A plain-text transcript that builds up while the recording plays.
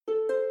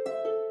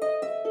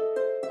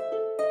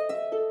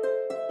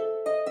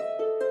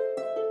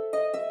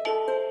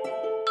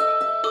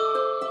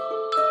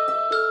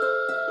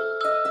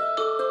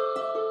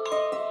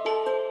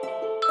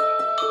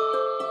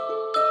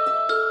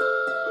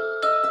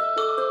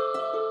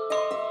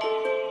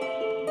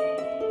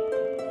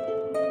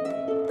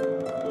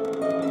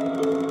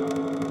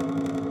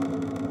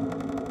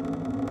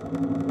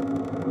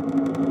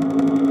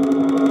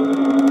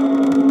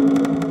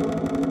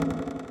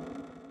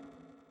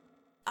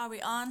Are we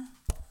on?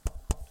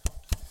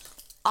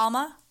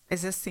 Alma?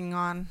 Is this thing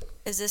on?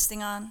 Is this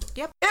thing on?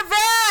 Yep.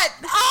 Yvette!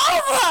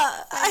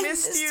 Alma! I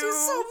missed you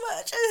so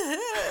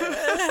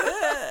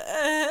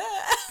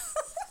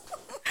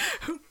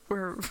much.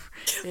 We're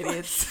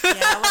idiots. Yeah,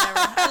 whatever.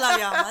 I love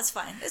you, Alma. It's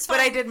fine. It's fine.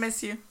 But I did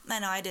miss you. I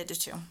know, I did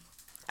too.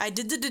 I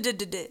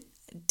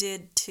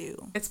did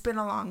too. It's been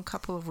a long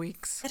couple of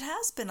weeks. It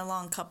has been a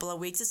long couple of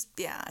weeks. It's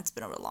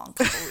been a long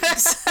couple of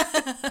weeks.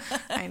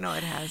 I know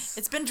it has.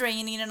 It's been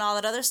draining and all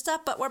that other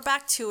stuff, but we're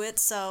back to it,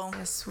 so.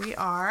 Yes, we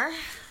are.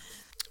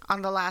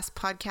 On the last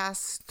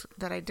podcast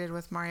that I did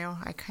with Mario,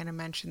 I kind of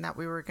mentioned that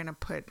we were going to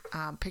put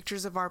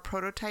pictures of our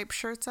prototype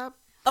shirts up.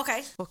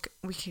 Okay. Well,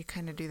 we could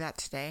kind of do that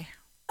today.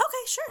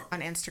 Okay, sure.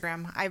 On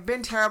Instagram. I've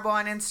been terrible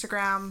on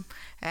Instagram,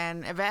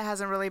 and Yvette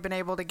hasn't really been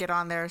able to get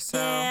on there, so...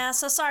 Yeah,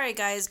 so sorry,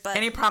 guys, but...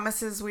 Any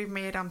promises we've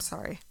made, I'm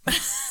sorry.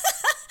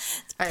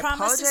 I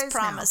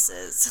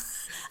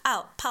promises.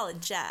 I'll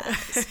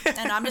apologize.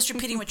 And I'm just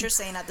repeating what you're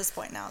saying at this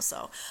point now,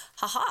 so...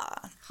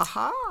 Ha-ha.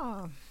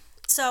 Ha-ha.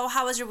 So,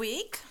 how was your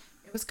week?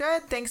 It was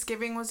good.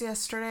 Thanksgiving was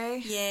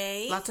yesterday.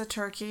 Yay. Lots of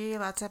turkey,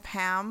 lots of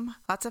ham,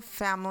 lots of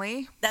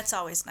family. That's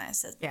always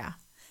nice. Yeah.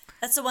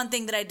 That's the one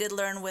thing that I did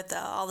learn with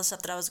all the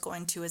stuff that I was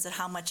going to is that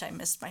how much I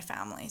missed my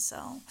family.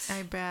 So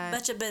I bet.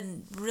 It's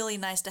been really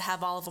nice to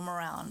have all of them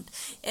around.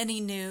 Any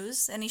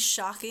news? Any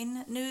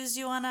shocking news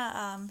you want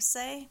to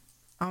say?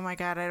 Oh my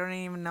God, I don't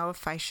even know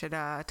if I should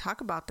talk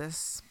about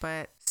this.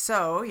 But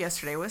so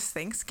yesterday was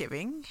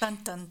Thanksgiving. Dun,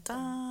 dun,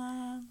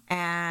 dun.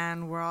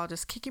 And we're all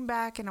just kicking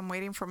back and I'm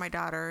waiting for my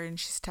daughter and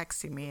she's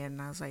texting me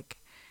and I was like,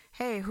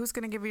 hey, who's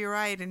going to give you a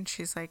ride? And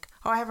she's like,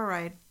 oh, I have a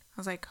ride. I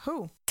was like,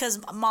 who?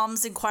 Because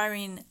mom's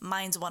inquiring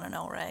minds want to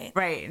know, right?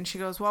 Right. And she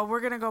goes, well, we're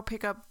going to go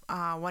pick up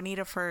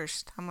Juanita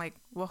first. I'm like,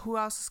 well, who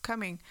else is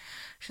coming?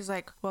 She's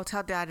like, well,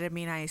 tell Dad to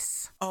be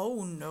nice.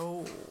 Oh,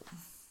 no.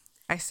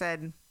 I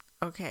said,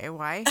 okay,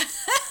 why?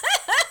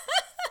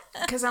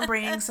 Because I'm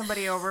bringing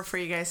somebody over for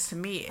you guys to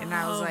meet. And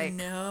I was like,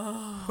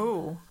 no.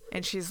 Who?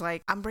 And she's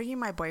like, I'm bringing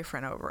my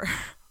boyfriend over.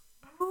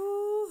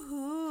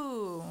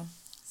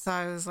 So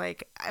I was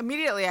like,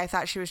 immediately I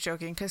thought she was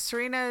joking because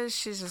Serena,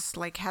 she's just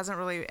like, hasn't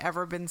really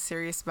ever been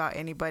serious about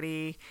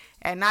anybody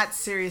and not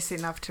serious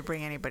enough to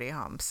bring anybody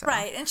home. So.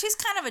 Right. And she's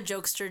kind of a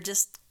jokester,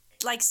 just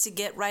likes to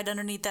get right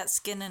underneath that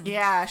skin. And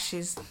yeah.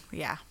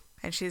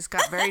 And she's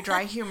got very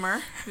dry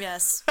humor.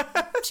 Yes.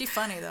 She's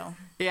funny though.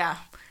 Yeah.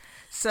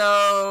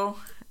 So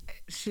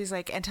she's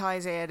like, and tell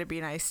Isaiah to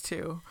be nice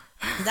too.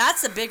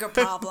 That's a bigger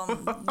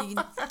problem.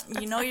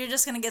 you know, you're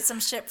just going to get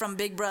some shit from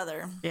Big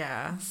Brother.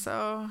 Yeah.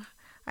 So...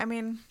 I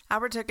mean,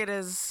 Albert took it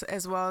as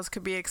well as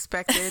could be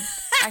expected.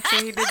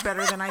 Actually, he did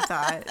better than I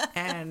thought.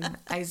 And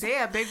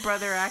Isaiah, Big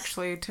Brother,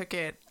 actually took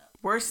it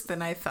worse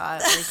than I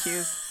thought.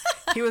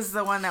 Like he was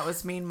the one that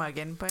was mean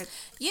mugging. But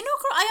you know,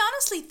 girl, I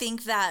honestly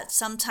think that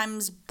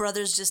sometimes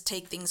brothers just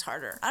take things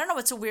harder. I don't know.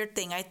 It's a weird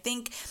thing. I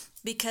think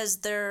because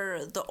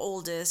they're the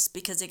oldest,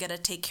 because they got to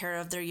take care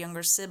of their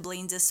younger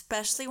siblings,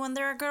 especially when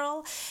they're a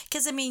girl.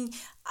 Because, I mean,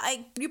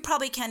 you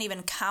probably can't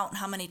even count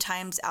how many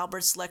times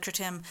Albert's lectured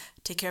him,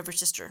 take care of your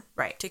sister.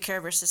 Right. Take care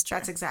of your sister.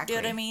 That's exactly.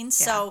 You know what I mean? Yeah.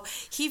 So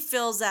he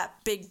feels that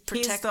big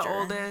protector. He's the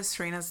oldest,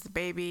 Serena's the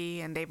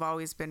baby, and they've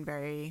always been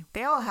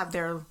they all have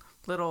their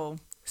little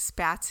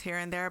spats here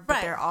and there,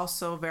 but they're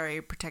also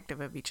very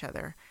protective of each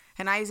other.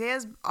 And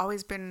Isaiah's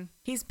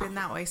he's been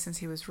that way since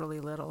he was really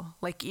little.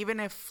 Like, even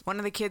if one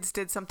of the kids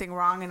did something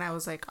wrong and I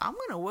was like, I'm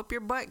going to whoop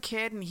your butt,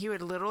 kid. And he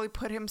would literally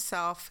put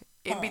himself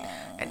in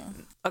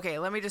between. Okay,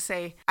 let me just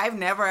say, I've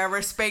never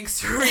ever spanked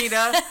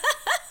Serena.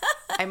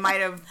 I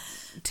might have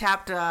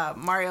tapped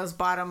Mario's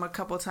bottom a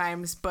couple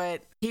times,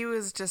 but he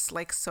was just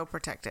like so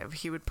protective.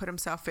 He would put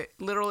himself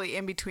literally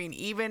in between,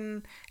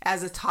 even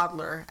as a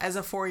toddler, as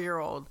a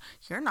 4-year-old.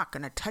 You're not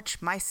gonna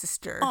touch my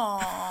sister.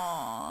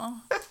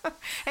 Aww.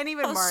 And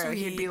even Mario, sweet.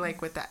 he'd be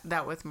like with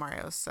that with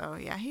Mario. So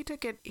yeah, he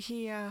took it.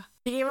 He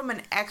gave him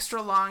an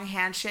extra long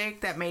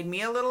handshake that made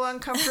me a little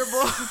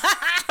uncomfortable.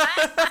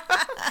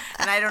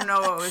 And I don't know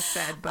what was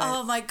said, but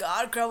oh my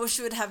God, girl, wish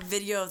you would have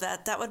video of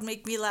that. That would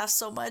make me laugh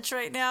so much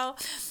right now.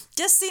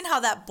 Just seeing how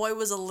that boy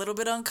was a little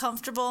bit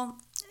uncomfortable.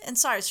 And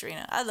sorry,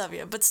 Serena, I love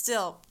you, but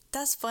still,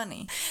 that's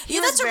funny.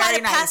 That's a rite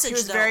of passage, He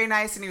was though. very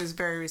nice and he was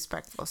very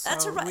respectful. So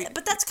that's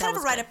kind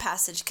of a rite of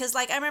passage. Because,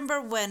 like, I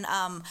remember when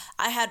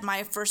I had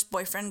my first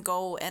boyfriend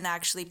go and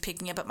actually pick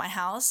me up at my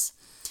house,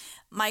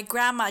 my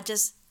grandma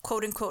just,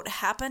 quote unquote,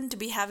 happened to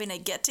be having a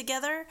get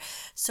together.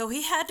 So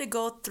he had to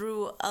go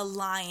through a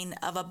line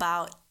of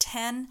about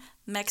 10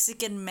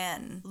 Mexican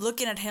men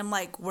looking at him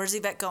like, where's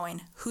Yvette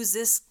going? Who's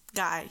this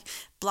guy?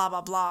 Blah,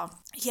 blah, blah.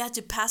 He had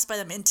to pass by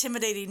them,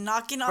 intimidating,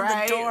 knocking on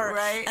the door.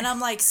 Right. And I'm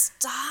like,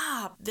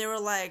 stop. They were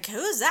like,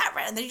 who's that?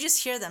 And then you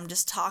just hear them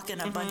just talking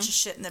a bunch of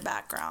shit in the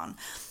background.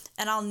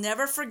 And I'll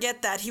never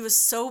forget that. He was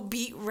so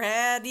beat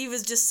red. He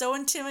was just so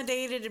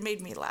intimidated. It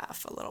made me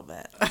laugh a little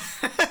bit.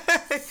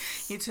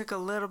 You took a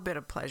little bit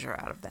of pleasure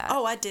out of that.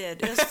 Oh, I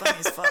did. It was funny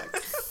as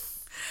fuck.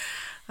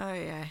 Oh,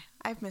 yeah.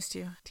 I've missed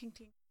you. Ting,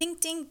 ting. Ding,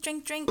 ding,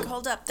 drink, drink.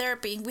 Hold up,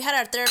 therapy. We had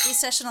our therapy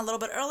session a little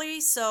bit early,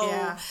 so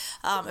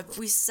if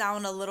we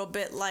sound a little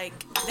bit like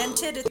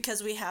vented, it's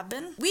because we have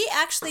been. We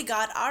actually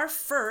got our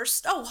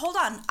first. Oh, hold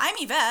on. I'm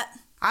Yvette.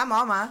 I'm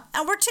Alma.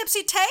 And we're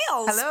Tipsy Tales.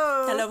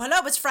 Hello. Hello, hello.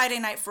 It's Friday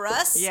night for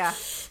us. Yeah.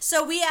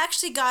 So we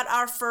actually got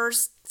our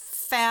first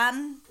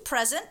fan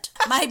present.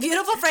 My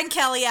beautiful friend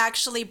Kelly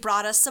actually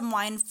brought us some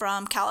wine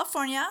from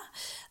California.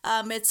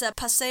 It's a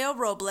Paseo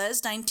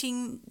Robles,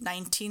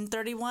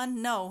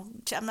 1931. No,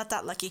 I'm not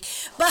that lucky.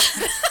 But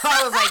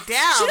I was like,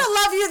 damn. She don't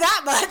love you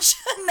that much.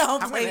 No,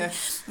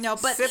 no,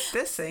 but sip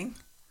this thing.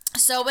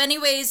 So,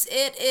 anyways,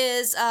 it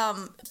is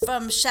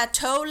from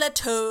Chateau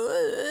Latour.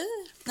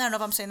 I don't know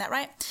if I'm saying that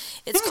right.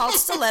 It's called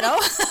Stiletto.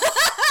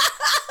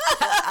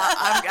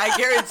 I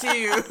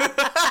guarantee you.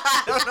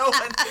 I don't know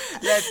what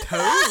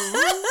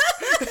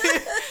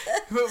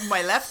Latour.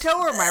 My left toe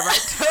or my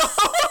right toe?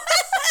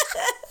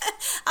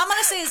 I'm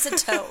gonna say it's a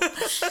toe.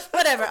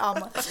 Whatever,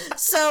 Alma.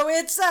 So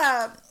it's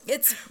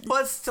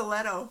what's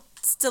stiletto?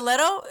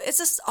 Stiletto? It's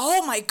just,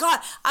 oh my God.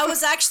 I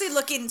was actually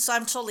looking, so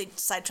I'm totally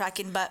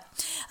sidetracking, but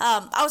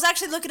I was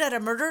actually looking at a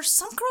murder.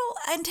 Some girl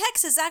in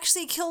Texas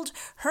actually killed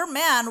her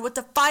man with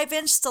a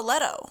 5-inch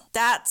stiletto.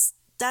 That's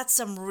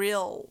some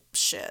real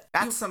shit.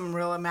 That's some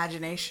real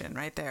imagination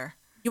right there.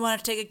 You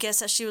want to take a guess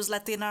that she was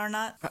Latina or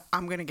not?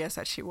 I'm going to guess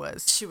that she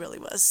was. She really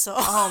was, so.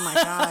 Oh my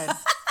God.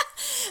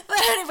 But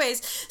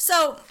anyways,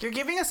 so. You're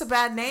giving us a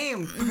bad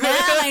name. Man,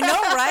 I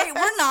know, right?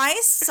 We're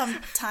nice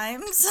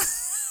sometimes.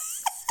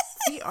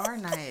 We are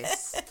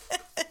nice.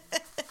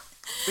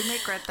 We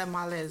make red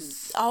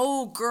tamales.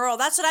 Oh, girl,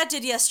 that's what I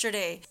did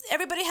yesterday.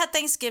 Everybody had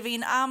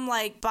Thanksgiving. I'm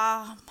like,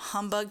 bah,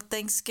 humbug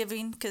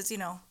Thanksgiving, because,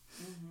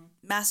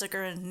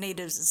 massacre and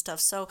natives and stuff.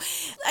 So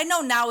I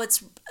know now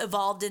it's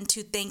evolved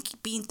into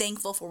being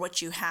thankful for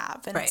what you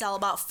have. And It's all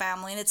about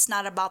family, and it's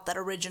not about that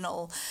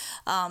original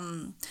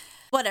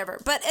whatever.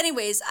 But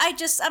anyways,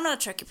 I'm not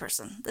a turkey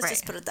person. Let's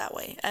just put it that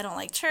way. I don't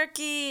like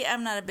turkey.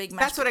 I'm not a big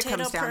mashed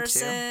potato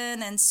person.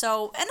 And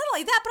not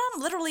only that, but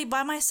I'm literally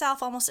by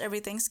myself almost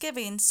every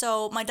Thanksgiving.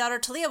 So my daughter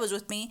Talia was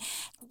with me.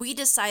 We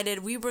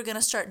decided we were going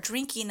to start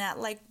drinking at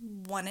like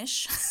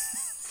 1-ish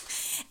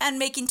and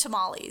making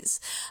tamales.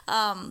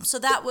 So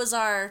that was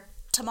our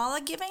tamale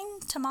giving.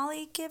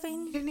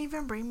 You didn't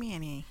even bring me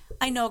any.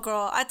 I know,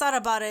 girl. I thought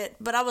about it,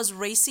 but I was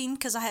racing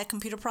because I had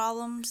computer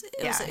problems.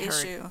 It was an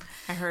issue.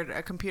 I heard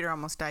a computer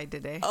almost died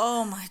today.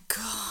 Oh my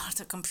God,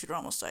 the computer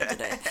almost died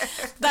today.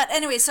 But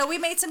anyway, so we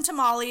made some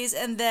tamales,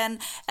 and then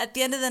at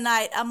the end of the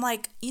night, I'm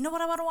like, you know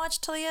what I want to watch,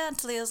 Talia? And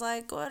Talia's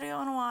like, what do you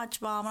want to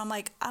watch, Mom? And I'm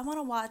like, I want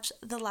to watch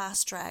The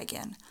Last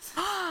Dragon.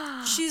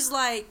 She's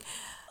like,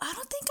 I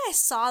don't think I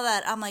saw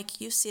that. I'm like,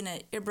 you've seen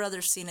it. Your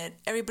brother's seen it.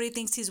 Everybody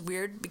thinks he's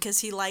weird because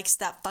he likes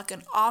that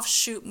fucking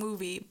offshoot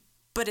movie.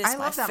 But it's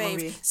my fave.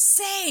 Movie.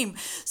 Same.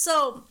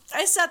 So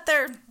I sat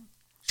there.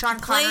 Sean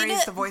Connery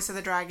is the voice of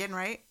the dragon,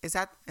 right? Is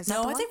that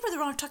no? I think we're the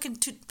wrong talking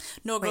to.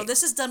 No, girl. Wait.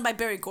 This is done by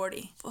Barry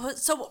Gordy.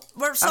 So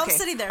I'm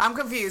sitting there. I'm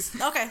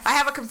confused. Okay. I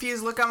have a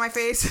confused look on my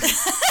face.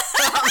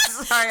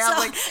 I'm sorry. I'm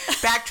like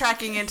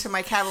backtracking into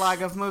my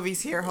catalog of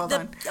movies here. Hold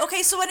on.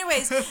 Okay. So,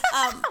 anyways, Barry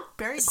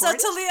Gordy. So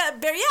Talia,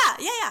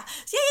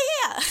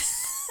 yeah.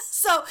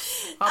 So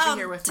I'll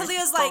be here with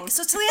Talia's like,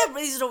 so Talia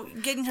is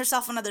getting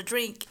herself another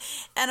drink,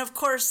 and of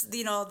course,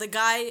 the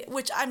guy,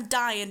 which I'm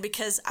dying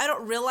because I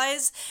don't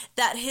realize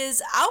that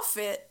his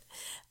outfit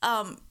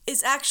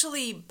is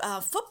actually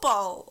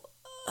football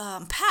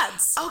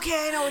pads.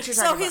 Okay, I know what you're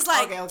talking about. So he's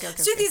like, okay.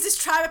 So there's this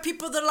tribe of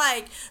people that are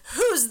like,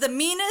 who's the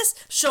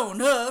meanest? Show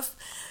enough.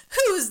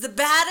 Who's the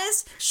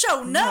baddest?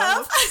 Show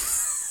enough.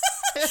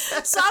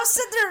 So I was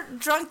sitting there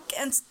drunk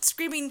and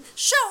screaming,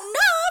 show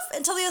enough,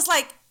 and Talia's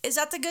like, is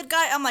that the good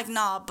guy? I'm like,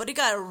 nah, but he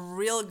got a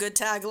real good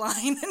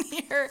tagline in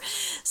here.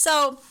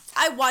 So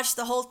I watched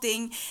the whole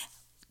thing,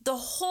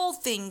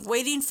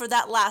 waiting for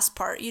that last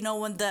part,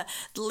 when the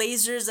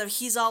lasers of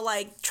he's all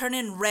like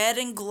turning red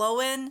and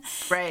glowing.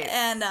 Right.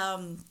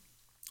 And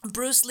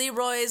Bruce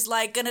Leroy's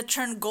like gonna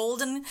turn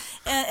golden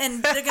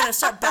and they're gonna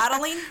start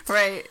battling.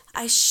 Right.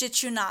 I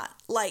shit you not.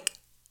 Like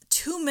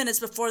 2 minutes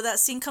before that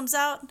scene comes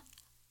out,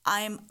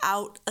 I'm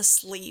out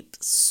asleep,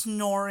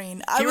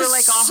 snoring. You were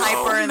like all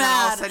hyper, and then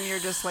all of a sudden you're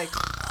just like,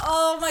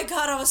 oh my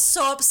God, I was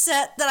so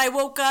upset that I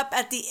woke up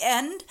at the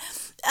end.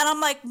 And I'm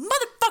like,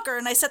 motherfucker.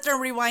 And I sat there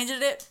and rewinded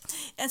it.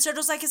 And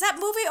Sergio's like, is that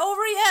movie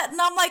over yet? And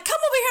I'm like,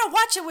 come over here and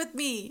watch it with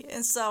me.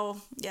 And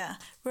so, yeah,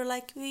 we're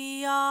like,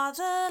 we are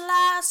the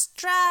last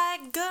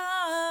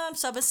dragon.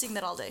 So I've been singing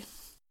that all day.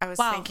 I was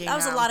thinking that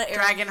was a lot of air.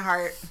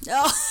 Dragonheart.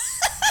 Oh.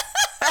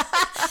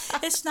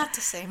 It's not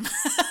the same.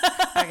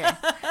 Okay.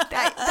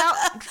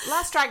 That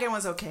Last Dragon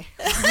was okay.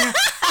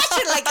 I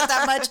didn't like it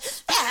that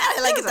much. Yeah, I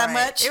didn't like it that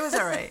much. It was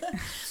all right.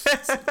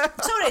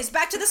 So anyways,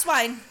 back to this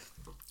wine.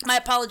 My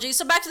apologies.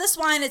 So back to this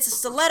wine. It's a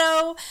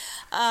Stiletto.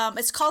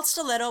 It's called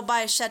Stiletto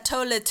by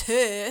Chateau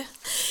Latour.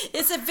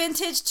 It's a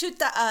vintage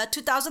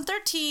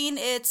 2013.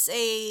 It's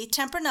a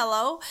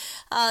Tempranillo,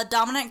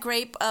 dominant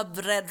grape of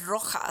Red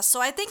Roja.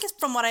 So I think,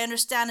 from what I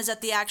understand, is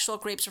that the actual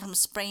grapes are from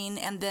Spain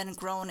and then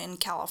grown in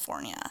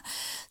California.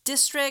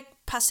 District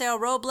Paseo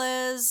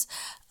Robles,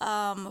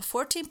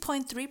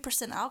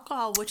 14.3%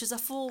 alcohol, which is a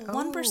full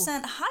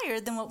 1%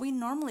 higher than what we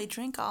normally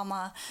drink,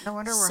 Alma. No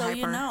wonder we're so hyper.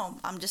 You know,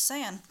 I'm just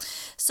saying.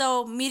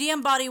 So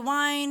medium body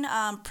wine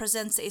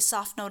presents a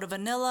soft note of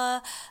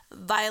vanilla,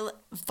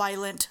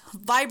 vibrant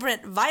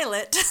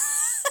violet.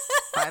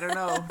 I don't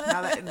know.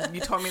 Now that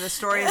you told me the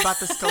story about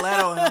the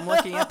stiletto, and I'm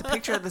looking at the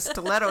picture of the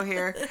stiletto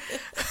here.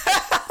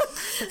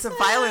 It's a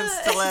violent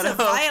stiletto. It's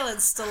a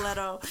violent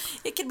stiletto.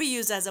 It can be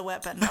used as a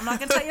weapon. I'm not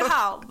going to tell you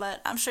how,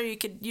 but I'm sure you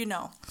could, you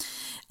know.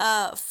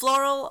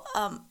 Floral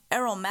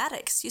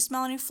aromatics. You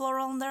smell any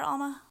floral in there,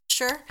 Alma?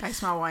 Sure. I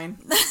smell wine.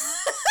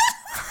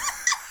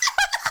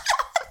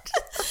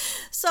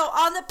 So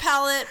on the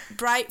palate,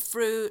 bright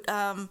fruit.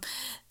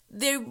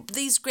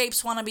 These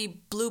grapes want to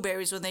be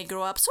blueberries when they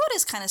grow up, so it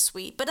is kind of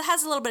sweet, but it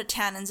has a little bit of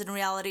tannins in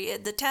reality.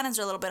 The tannins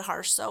are a little bit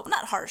harsh, so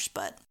not harsh,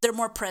 but they're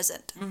more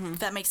present, if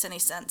that makes any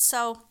sense.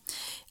 So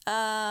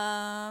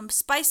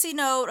spicy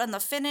note on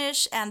the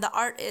finish, and the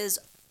art is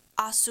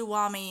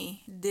Asuwami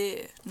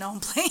de. No,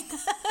 I'm playing.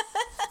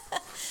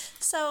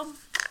 So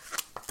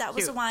that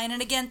was a wine.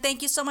 And again,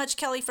 thank you so much,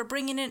 Kelly, for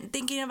bringing it and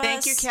thinking of us.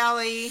 Thank you,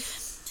 Kelly.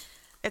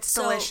 It's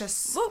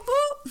delicious. Whoop,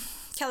 whoop.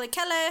 Kelly.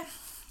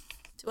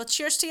 Well,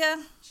 cheers to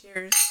you.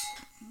 Cheers.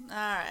 All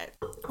right.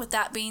 With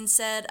that being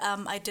said,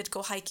 I did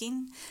go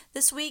hiking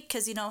this week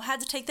because, you know, had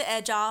to take the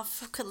edge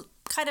off.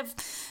 Kind of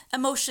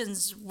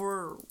emotions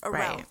were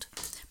around,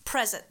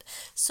 present.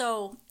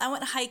 So I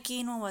went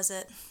hiking. When was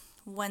it?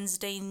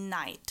 Wednesday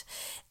night.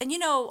 And, you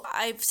know,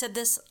 I've said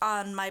this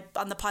on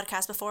the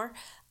podcast before.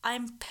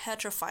 I'm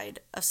petrified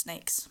of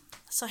snakes.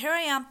 So here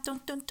I am,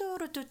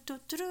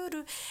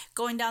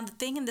 going down the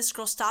thing, and this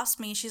girl stops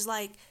me, and she's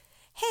like,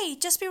 hey,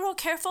 just be real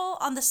careful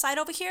on the side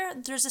over here.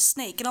 There's a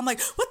snake. And I'm like,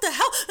 what the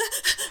hell?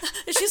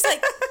 And she's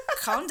like,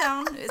 calm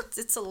down.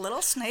 It's a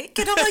little snake.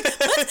 And I'm like,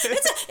 what?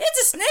 It's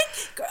a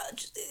snake? Girl,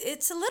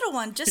 it's a little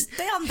one. Just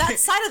stay on that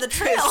side of the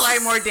trail. It's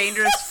probably more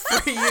dangerous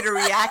for you to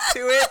react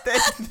to it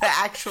than the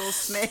actual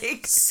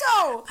snake.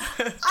 So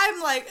I'm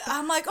like,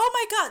 oh my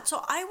God.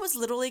 So I was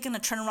literally going to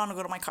turn around and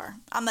go to my car.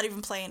 I'm not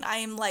even playing. I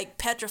am like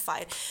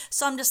petrified.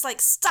 So I'm just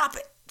like, stop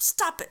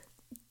it.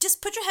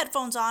 Just put your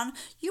headphones on.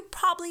 You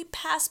probably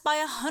pass by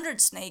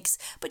 100 snakes,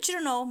 but you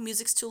don't know,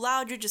 music's too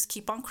loud. You just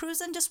keep on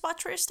cruising. Just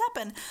watch where you're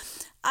stepping.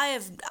 I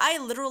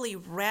literally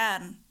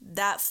ran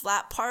that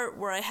flat part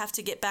where I have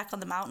to get back on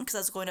the mountain because I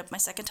was going up my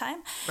second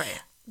time.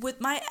 Right.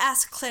 With my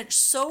ass clenched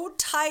so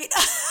tight,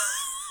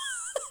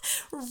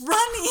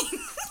 running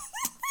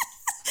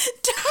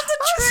down the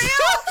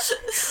trail.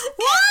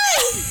 Why?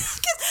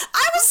 Because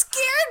I was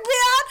scared,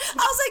 man.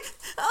 I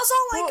was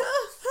all like,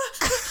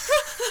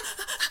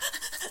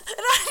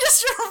 and I'm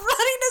just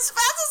running as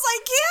fast as I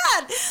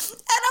can.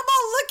 And I'm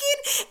all looking,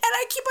 and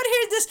I keep on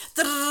hearing this,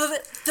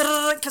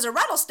 because they're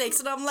rattlesnakes,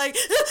 and I'm like,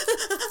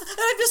 and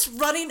I'm just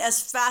running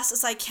as fast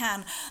as I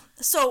can.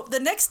 So the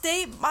next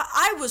day,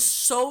 I was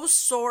so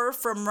sore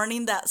from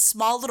running that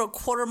small little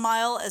quarter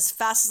mile as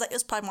fast as it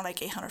was probably more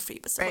like 800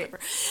 feet, but still, whatever.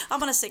 I'm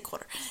going to say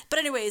quarter. But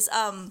anyways,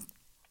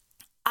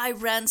 I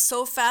ran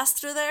so fast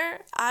through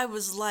there. I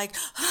was like,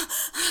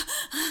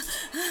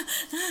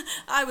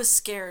 I was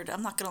scared.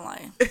 I'm not going to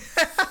lie.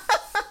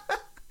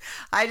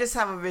 I just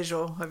have a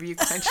visual of you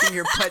clenching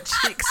your butt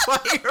cheeks while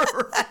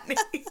you're running.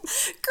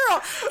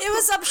 Girl,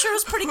 I'm sure it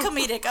was pretty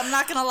comedic. I'm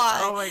not going to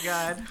lie. Oh my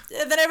God.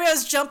 And then everybody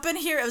was jumping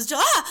here. It was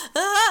just,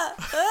 but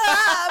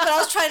I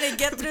was trying to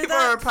get through that.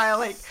 People were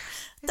probably like,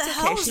 the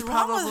hell is she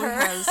wrong with probably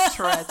her? has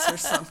Tourette's or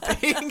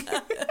something.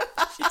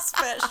 She's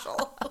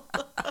special.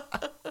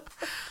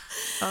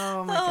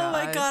 Oh my God. Oh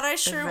my God, I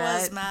sure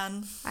Yvette, was,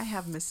 man. I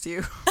have missed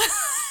you.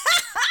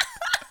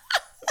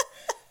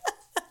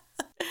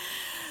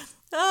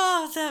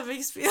 Oh, that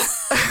makes me... Shit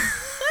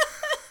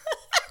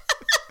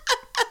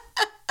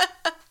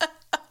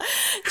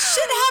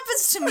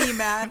happens to me,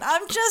 man.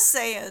 I'm just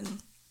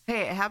saying.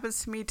 Hey, it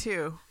happens to me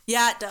too.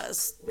 Yeah, it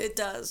does. It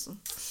does.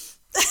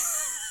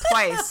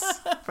 Twice.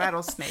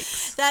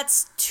 Rattlesnakes.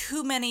 That's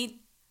too many.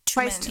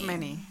 Twice too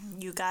many.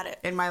 You got it.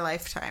 In my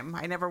lifetime.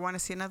 I never want to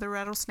see another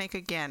rattlesnake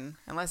again,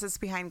 unless it's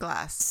behind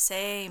glass.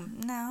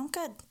 Same. No, I'm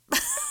good.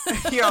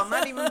 Yo, I'm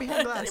not even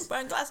behind glass. Not even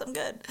behind glass, I'm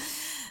good.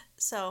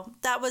 So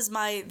that was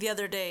the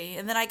other day.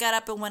 And then I got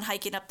up and went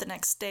hiking up the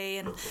next day,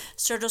 and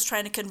Sergio's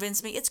trying to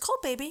convince me, it's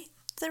cold, baby.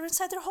 They're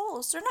inside their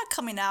holes. They're not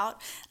coming out.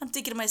 I'm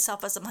thinking to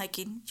myself as I'm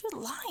hiking,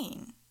 you're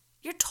lying.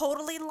 You're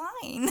totally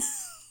lying.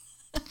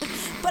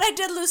 But I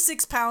did lose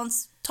 6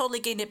 pounds. Totally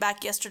gained it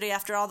back yesterday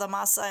after all the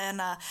masa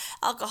and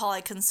alcohol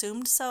I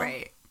consumed. So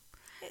right.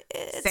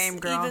 Same,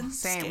 girl.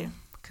 Same.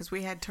 Because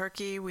we had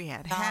turkey, we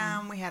had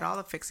ham, we had all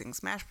the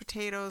fixings. Mashed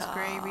potatoes,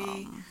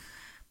 gravy,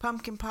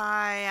 pumpkin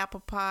pie,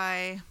 apple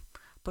pie,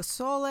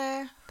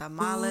 pozole,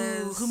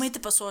 tamales. Ooh, who made the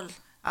pozole?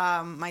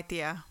 My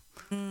tia.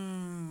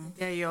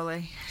 Yeah,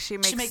 Yoli. She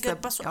makes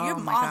good pozole. Oh, Your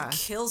my mom God.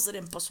 kills it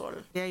in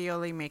pozole. Yeah,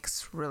 Yoli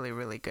makes really,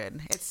 really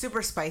good. It's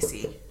super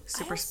spicy.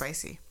 Super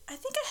spicy. I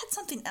think I had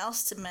something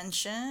else to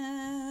mention.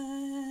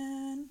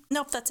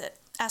 Nope, that's it.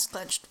 Ass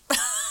clenched.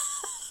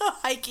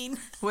 Hiking.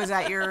 Was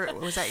that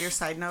your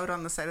side note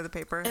on the side of the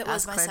paper? It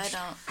was my side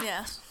note.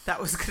 Yeah.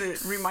 That was gonna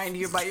remind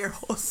you about your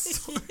whole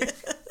story.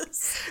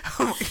 Yes.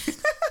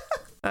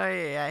 Oh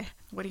yeah.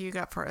 What do you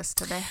got for us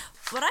today?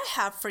 What I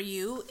have for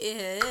you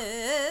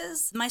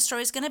is my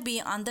story is gonna be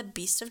on the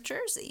Beast of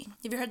Jersey.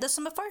 Have you heard this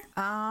one before?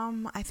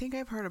 I think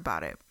I've heard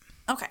about it.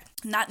 Okay,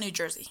 not New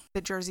Jersey.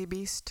 The Jersey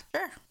Beast.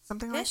 Sure.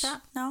 Something like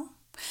that. No.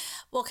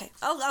 Well, okay.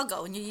 I'll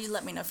go and you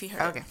let me know if you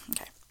heard it.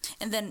 Okay.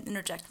 And then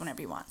interject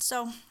whenever you want.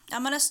 So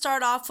I'm gonna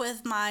start off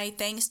with my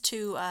thanks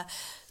to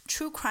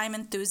True Crime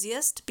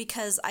Enthusiast,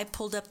 because I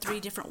pulled up 3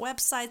 different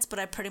websites, but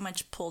I pretty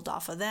much pulled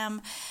off of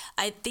them.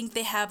 I think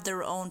they have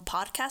their own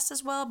podcast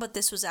as well, but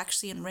this was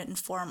actually in written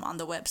form on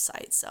the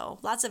website. So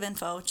lots of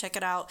info. Check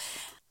it out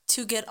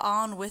to get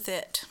on with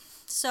it.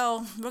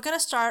 So we're going to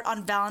start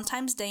on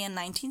Valentine's Day in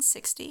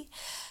 1960.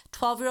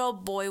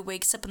 12-year-old boy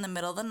wakes up in the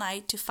middle of the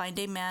night to find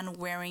a man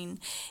wearing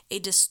a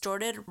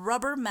distorted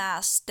rubber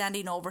mask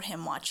standing over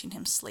him, watching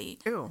him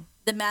sleep. Ew.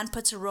 The man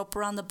puts a rope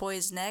around the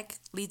boy's neck,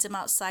 leads him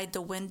outside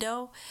the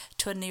window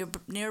to a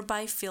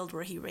nearby field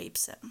where he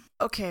rapes him.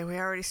 Okay, we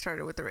already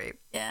started with the rape.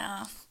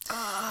 Yeah.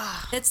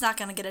 It's not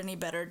going to get any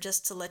better,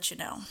 just to let you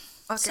know.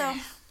 Okay. So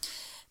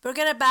we're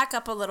going to back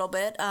up a little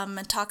bit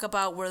and talk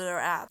about where they're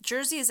at.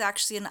 Jersey is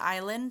actually an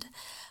island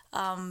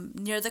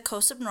near the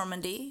coast of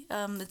Normandy.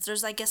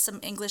 There's, I guess,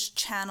 some English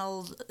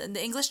Channel. In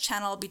the English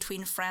Channel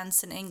between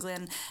France and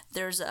England,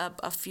 there's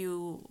a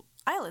few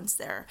islands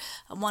there.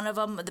 One of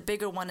them, the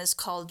bigger one, is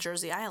called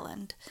Jersey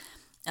Island.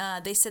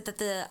 They said that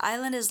the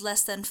island is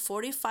less than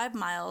 45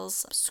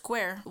 miles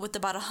square, with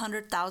about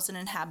 100,000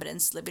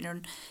 inhabitants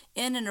living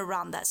in and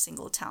around that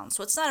single town.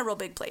 So it's not a real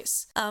big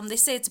place. They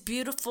say it's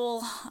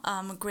beautiful,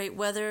 great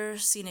weather,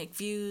 scenic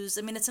views.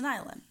 I mean, it's an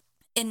island.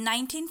 In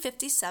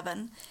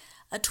 1957,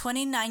 a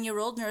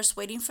 29-year-old nurse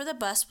waiting for the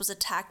bus was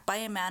attacked by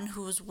a man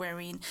who was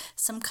wearing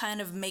some kind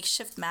of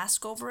makeshift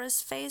mask over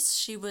his face.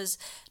 She was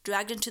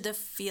dragged into the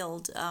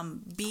field,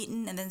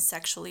 beaten, and then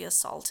sexually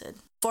assaulted.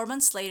 4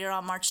 months later,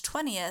 on March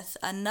 20th,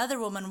 another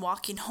woman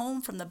walking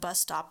home from the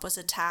bus stop was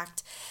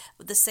attacked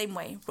the same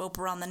way. Rope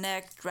around the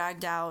neck,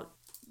 dragged out,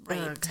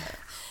 raped.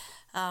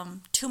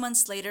 2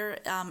 months later,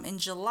 in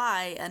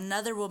July,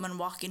 another woman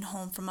walking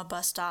home from a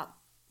bus stop,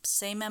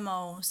 same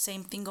MO,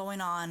 same thing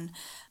going on,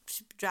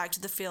 dragged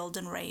to the field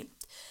and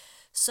raped.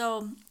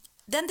 So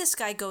then this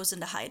guy goes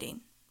into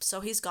hiding. So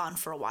he's gone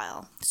for a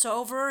while. So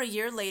over a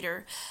year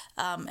later,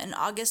 in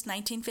August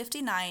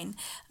 1959,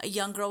 a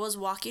young girl was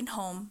walking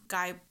home.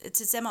 Guy, it's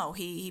his MO.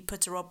 He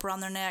puts a rope around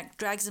their neck,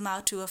 drags them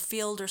out to a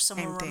field or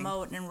somewhere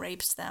remote and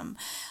rapes them.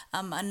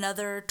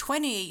 Another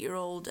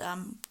 28-year-old,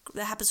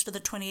 that happens to the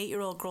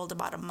 28-year-old girl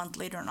about a month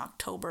later in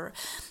October.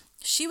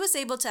 She was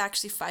able to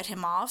actually fight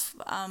him off,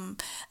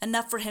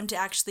 enough for him to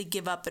actually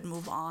give up and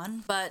move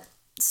on. But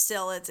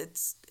still,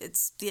 it's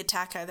the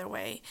attack either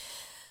way.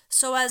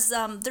 So as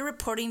they're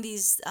reporting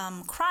these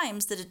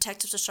crimes, the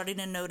detectives are starting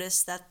to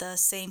notice that the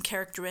same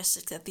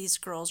characteristics that these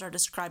girls are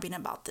describing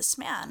about this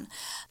man.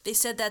 They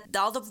said that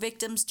all the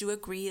victims do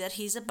agree that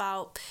he's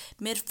about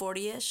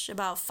mid-40ish,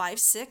 about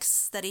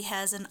 5'6", that he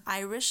has an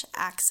Irish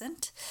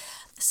accent.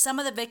 Some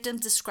of the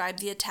victims described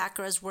the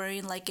attacker as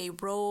wearing like a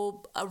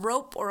rope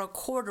or a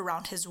cord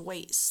around his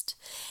waist,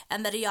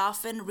 and that he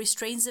often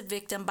restrains the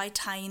victim by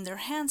tying their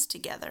hands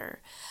together.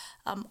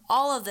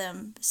 All of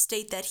them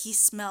state that he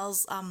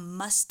smells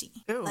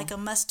musty, Ew. like a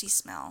musty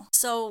smell.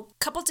 So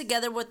coupled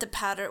together with the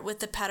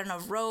pattern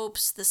of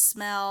ropes, the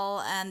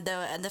smell, and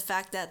the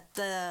fact that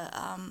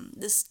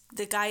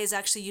the guy is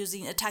actually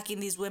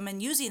attacking these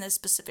women using a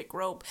specific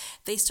rope,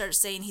 they start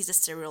saying he's a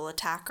serial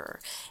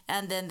attacker,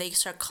 and then they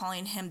start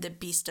calling him the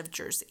Beast of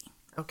Jersey.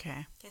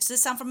 Okay. Does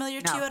this sound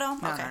familiar to you at all?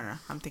 No, okay. no.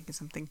 I'm thinking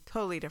something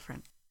totally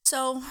different.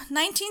 So,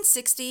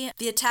 1960,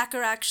 the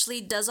attacker actually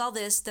does all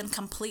this, then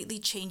completely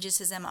changes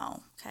his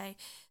MO, okay?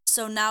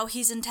 So now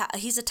he's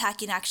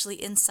attacking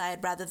actually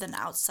inside rather than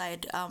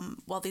outside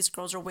while these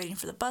girls are waiting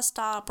for the bus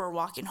stop or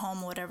walking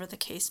home, whatever the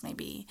case may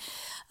be.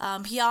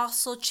 He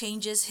also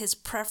changes his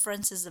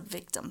preferences of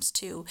victims,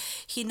 too.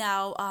 He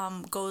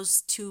now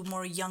goes to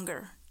more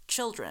younger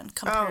children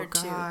compared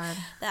to that.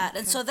 Okay.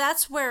 And so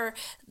that's where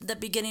the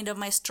beginning of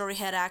my story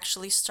had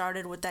actually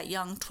started, with that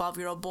young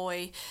 12-year-old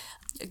boy.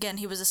 Again,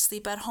 he was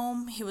asleep at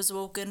home. He was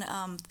woken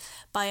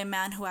by a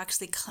man who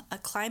actually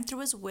climbed through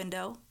his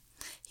window.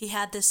 He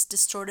had this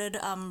distorted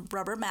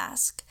rubber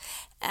mask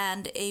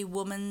and a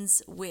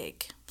woman's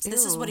wig. So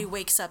this is what he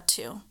wakes up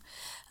to.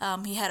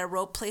 He had a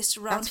rope placed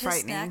around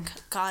his neck.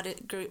 Got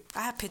it. Great.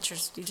 I have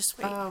pictures. You just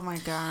wait. Oh, my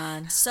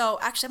God. So,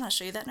 actually, I'm going to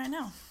show you that right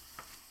now.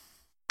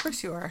 Of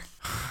course you are.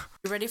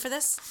 You ready for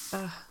this?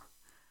 Oh,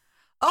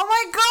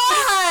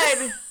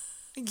 my God!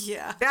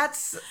 Yeah.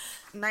 That's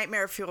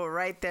nightmare fuel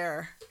right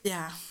there.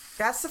 Yeah.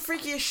 That's the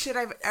freakiest shit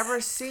I've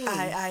ever seen.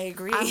 I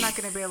agree. I'm not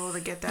going to be able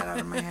to get that out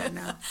of my head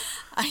now.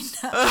 I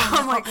know.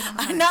 Oh, my God.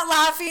 I'm not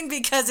laughing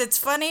because it's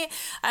funny.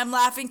 I'm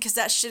laughing because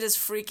that shit is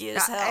freaky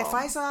as hell.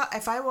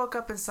 If I woke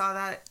up and saw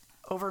that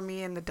over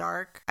me in the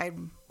dark, I'd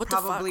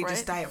probably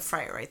just die of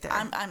fright right there.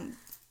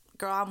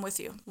 Girl, I'm with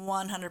you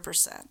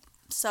 100%.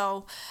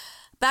 So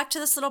back to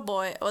this little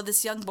boy, or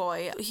this young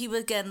boy. He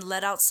was again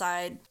led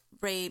outside,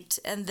 raped,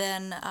 and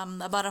then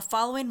about a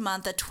following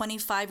month, a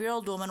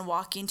 25-year-old woman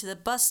walking to the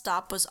bus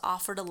stop was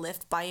offered a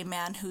lift by a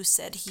man who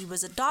said he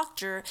was a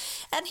doctor,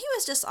 and he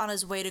was just on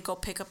his way to go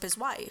pick up his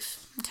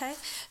wife. Okay,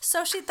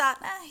 so she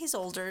thought, he's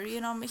older,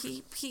 he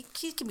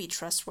can be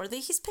trustworthy.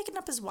 He's picking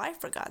up his wife,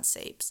 for God's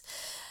sakes.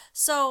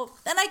 So,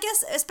 and I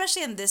guess,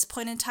 especially in this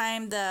point in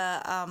time,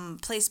 the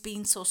place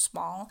being so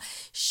small,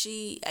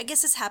 I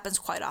guess this happens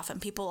quite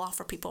often. People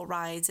offer people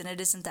rides, and it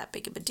isn't that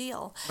big of a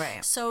deal.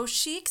 Right. So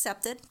she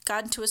accepted,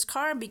 got into his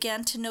car, and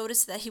began to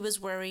notice that he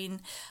was wearing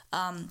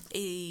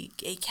a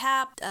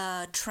cap,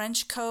 a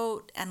trench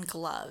coat, and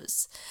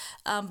gloves.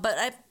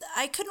 But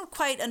I couldn't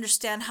quite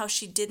understand how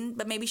she didn't,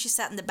 but maybe she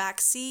sat in the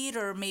back seat,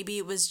 or maybe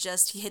it was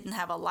just he didn't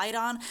have a light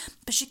on,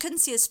 but she couldn't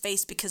see his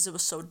face because it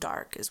was so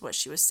dark, is what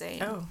she was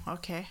saying. Oh,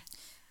 okay.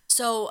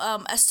 So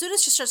as soon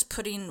as she starts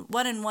putting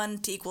 1 and 1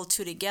 to equal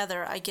 2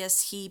 together, I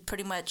guess he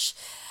pretty much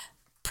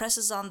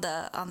presses on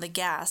the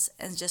gas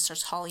and just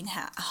starts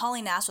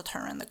hauling ass with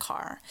her in the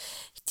car.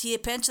 He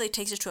eventually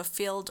takes her to a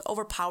field,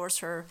 overpowers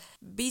her,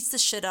 beats the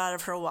shit out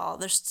of her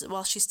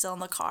while she's still in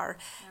the car,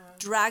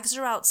 drags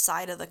her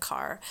outside of the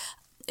car.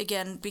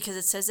 Again, because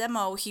it says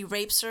MO, he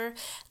rapes her,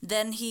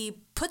 then he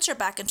puts her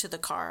back into the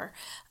car,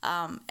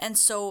 and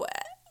so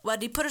when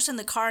he put her in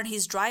the car and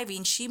he's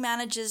driving, she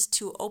manages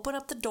to open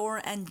up the door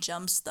and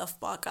jumps the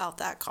fuck out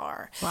that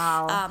car.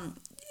 Wow.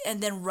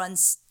 And then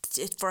runs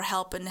for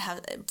help and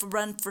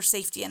run for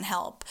safety and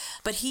help.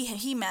 But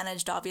he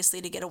managed,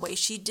 obviously, to get away.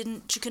 She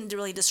couldn't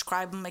really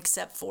describe him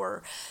except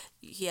for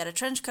he had a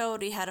trench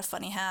coat, he had a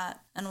funny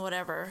hat, and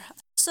whatever.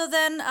 So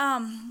then,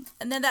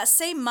 and then that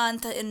same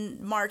month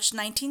in March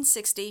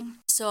 1960,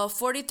 so a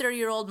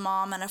 43-year-old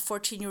mom and a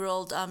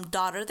 14-year-old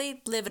daughter,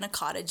 they live in a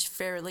cottage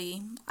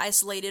fairly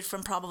isolated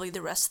from probably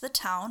the rest of the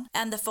town.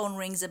 And the phone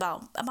rings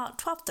about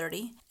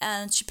 12:30,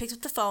 and she picks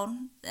up the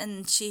phone,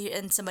 and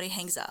somebody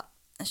hangs up.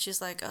 And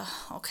she's like,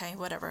 oh, okay,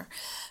 whatever.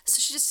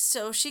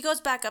 So she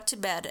goes back up to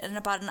bed, and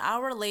about an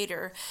hour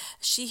later,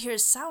 she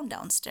hears sound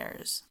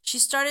downstairs. She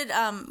started,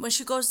 when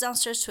she goes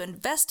downstairs to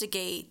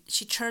investigate,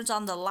 she turns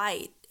on the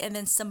light, and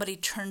then somebody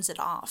turns it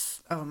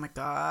off. Oh my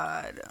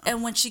God.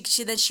 And when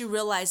she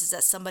realizes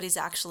that somebody's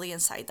actually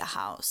inside the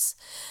house.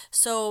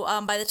 So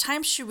by the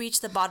time she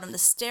reached the bottom of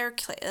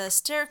the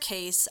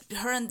staircase,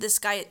 her and this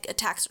guy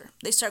attacks her.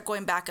 They start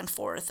going back and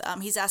forth.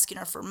 He's asking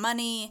her for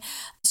money.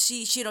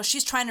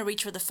 She's trying to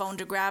reach for the phone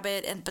to grab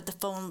it, but the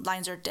phone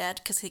lines are dead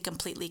because he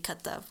completely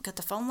cut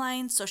the phone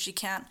line, so she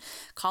can't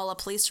call a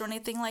police or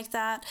anything like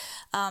that.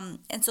 And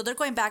so they're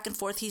going back and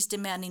forth. He's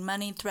demanding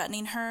money,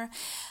 threatening her,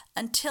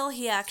 until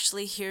he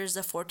actually hears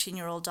the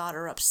 14-year-old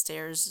daughter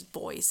upstairs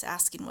voice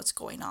asking what's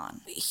going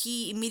on.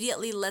 He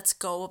immediately lets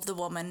go of the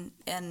woman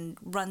and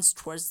runs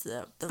towards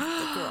the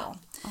girl.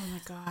 Oh my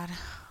God.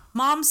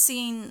 Mom's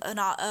seen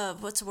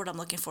what's the word I'm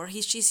looking for?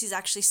 She's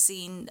actually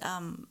seen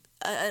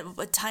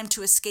a time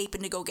to escape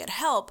and to go get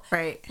help.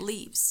 Right.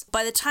 Leaves.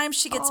 By the time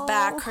she gets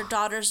back, her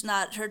daughter's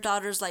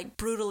like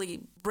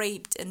brutally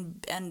raped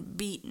and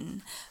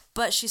beaten,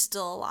 but she's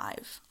still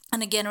alive.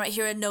 And again, right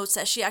here it notes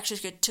that she actually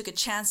took a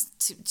chance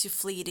to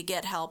flee to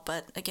get help,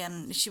 but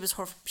again, she was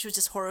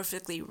just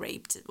horrifically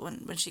raped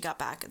when she got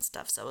back and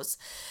stuff. So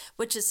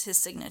which is his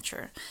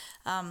signature.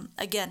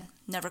 Again,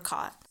 never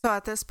caught. So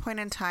at this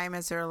point in time,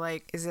 is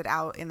it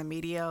out in the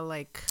media,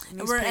 like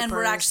newspapers? And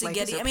we're actually like,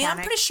 getting. I mean, I'm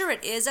pretty sure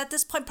it is at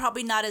this point.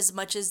 Probably not as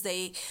much as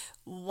they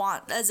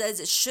want as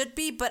it should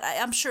be, but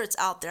I'm sure it's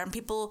out there, and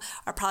people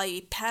are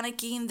probably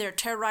panicking. They're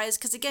terrorized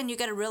because again, you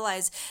got to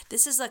realize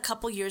this is a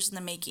couple years in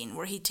the making,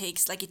 where he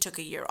took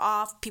a year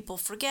off. People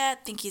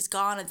forget, think he's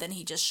gone, and then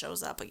he just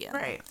shows up again.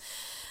 Right.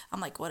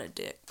 I'm like, what a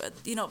dick, but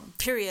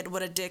period,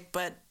 what a dick,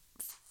 but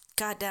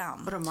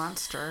goddamn, what a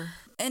monster.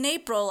 In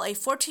April, a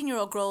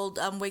 14-year-old girl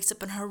wakes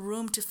up in her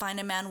room to find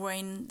a man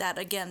wearing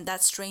that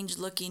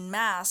strange-looking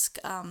mask,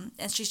 and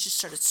she just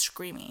started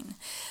screaming.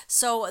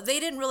 So they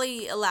didn't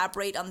really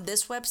elaborate on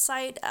this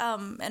website,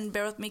 and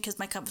bear with me because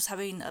my company was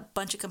having a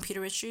bunch of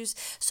computer issues.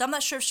 So I'm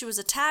not sure if she was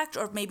attacked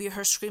or if maybe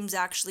her screams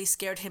actually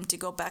scared him to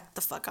go back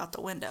the fuck out the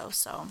window.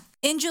 So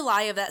in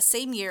July of that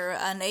same year,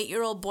 an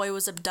 8-year-old boy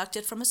was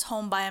abducted from his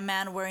home by a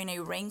man wearing a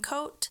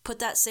raincoat, put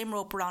that same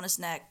rope around his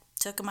neck,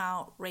 took him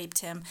out,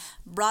 raped him,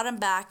 brought him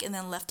back, and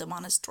then left him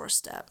on his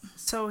doorstep.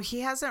 So he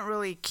hasn't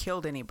really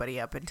killed anybody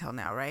up until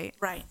now, right?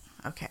 Right.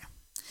 Okay.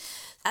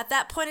 At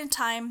that point in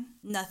time,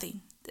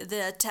 nothing.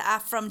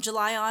 From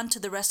July on to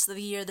the rest of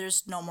the year,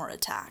 there's no more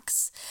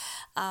attacks.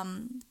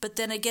 But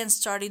then again,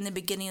 starting the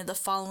beginning of the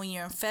following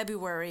year in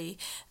February,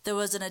 there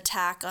was an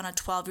attack on a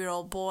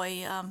 12-year-old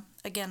boy.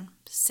 Again,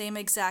 same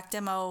exact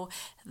MO.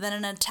 Then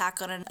an attack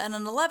on an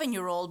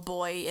 11-year-old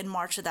boy in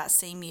March of that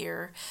same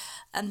year.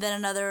 And then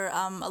another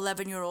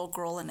 11-year-old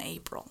girl in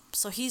April.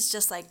 So he's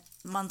just like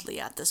monthly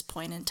at this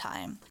point in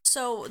time.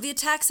 So the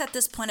attacks at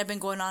this point have been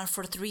going on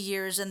for 3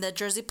 years, and the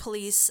Jersey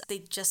police, they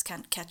just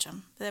can't catch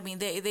them. I mean,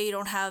 they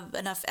don't have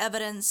enough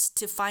evidence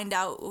to find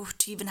out,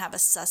 to even have a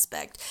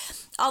suspect.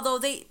 Although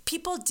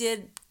people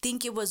did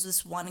think it was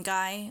this one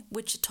guy,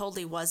 which it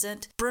totally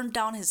wasn't. Burned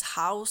down his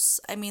house.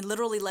 I mean,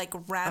 literally like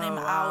ran him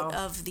out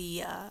of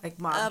the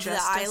the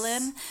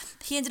island.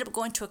 He ended up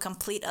going to a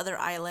complete other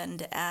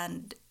island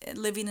and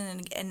living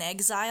in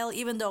exile,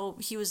 even though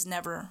he was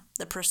never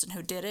the person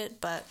who did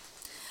it. But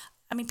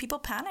I mean, people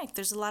panic.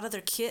 There's a lot of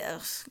their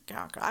kids.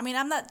 I mean,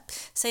 I'm not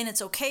saying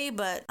it's okay,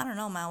 but I don't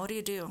know, man. What do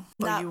you do?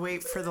 Well, you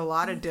wait for the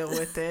law to deal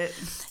with it.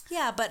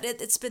 Yeah, but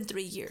it's been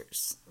 3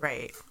 years.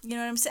 Right. You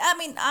know what I'm saying? I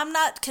mean, I'm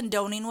not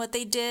condoning what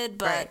they did,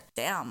 but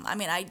damn. I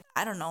mean,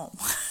 I don't know.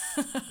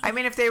 I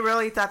mean, if they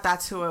really thought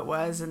that's who it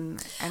was, and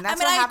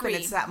that's what happened.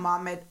 It's that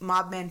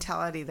mob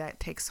mentality that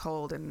takes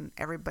hold, and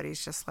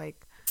everybody's just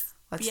like,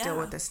 let's deal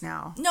with this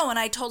now. No, and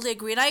I totally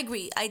agree. And I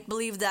agree. I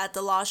believe that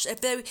the law,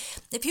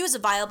 if he was a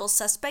viable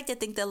suspect, I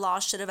think the law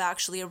should have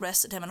actually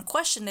arrested him and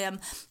questioned him.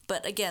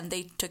 But again,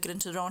 they took it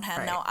into their own hand.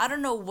 Right. Now, I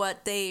don't know why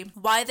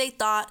they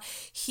thought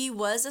he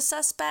was a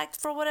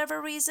suspect for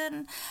whatever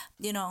reason.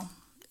 You know,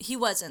 he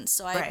wasn't.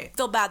 So I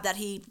feel bad that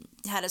he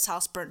had his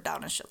house burnt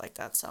down and shit like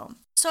that. So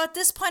at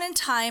this point in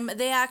time,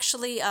 they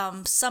actually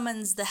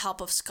summons the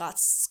help of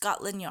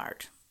Scotland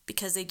Yard,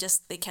 because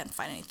they can't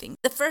find anything.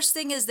 The first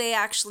thing is they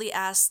actually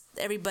asked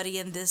everybody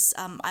in this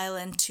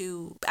island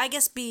to, I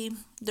guess, be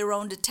their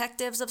own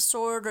detectives of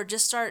sort, or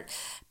just start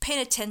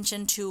paying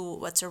attention to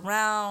what's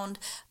around,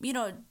 you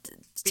know,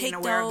 take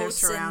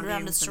notes and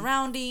around the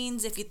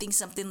surroundings. If you think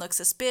something looks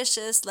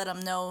suspicious, let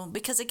them know,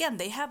 because again,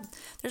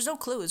 there's no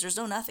clues, there's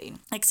no nothing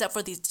except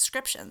for these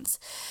descriptions.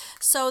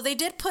 So they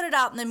did put it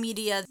out in the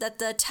media that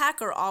the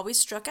attacker always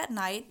struck at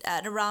night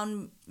at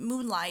around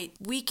moonlight,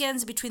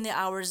 weekends between the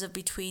hours of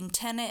between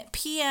 10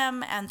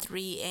 p.m. and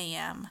 3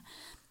 a.m.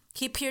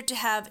 He appeared to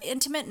have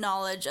intimate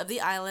knowledge of the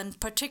island,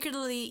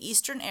 particularly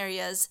eastern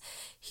areas.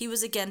 He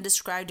was again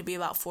described to be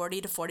about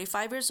 40 to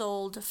 45 years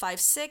old,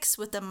 5'6",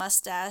 with a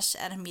mustache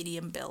and a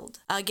medium build.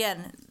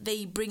 Again,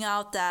 they bring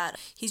out that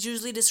he's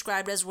usually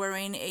described as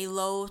wearing a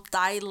low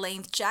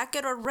thigh-length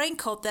jacket or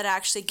raincoat that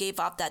actually gave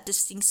off that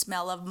distinct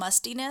smell of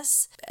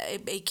mustiness,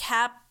 a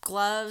cap,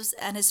 gloves,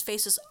 and his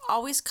face was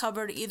always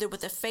covered either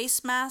with a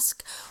face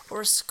mask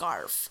or a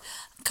scarf,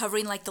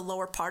 covering like the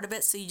lower part of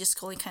it, so you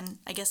just only kind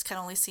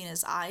only seeing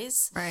his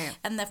eyes. Right.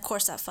 And of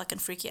course that fucking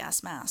freaky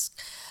ass mask.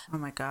 Oh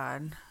my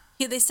God.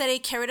 They said he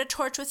carried a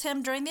torch with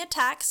him during the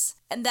attacks,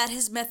 and that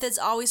his methods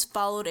always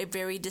followed a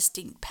very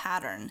distinct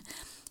pattern.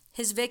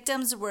 His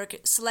victims were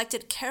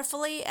selected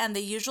carefully, and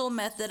the usual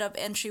method of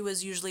entry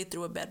was usually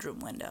through a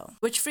bedroom window,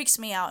 which freaks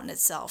me out in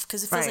itself,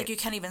 because it feels like you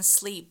can't even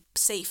sleep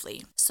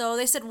safely. So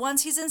they said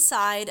once he's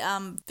inside,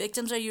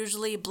 victims are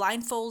usually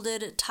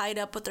blindfolded, tied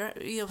with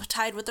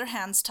their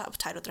hands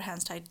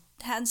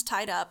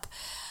tied up.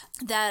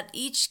 That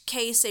each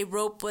case a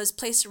rope was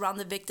placed around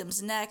the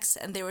victims' necks,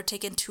 and they were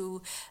taken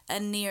to a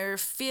near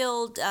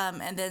field,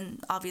 and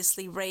then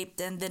obviously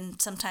raped, and then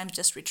sometimes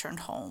just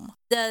returned home.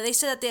 They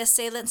said that the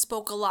assailant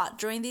spoke a lot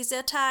during these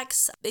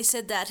attacks. They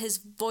said that his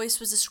voice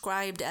was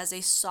described as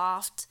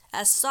soft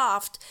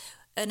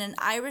in an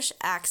Irish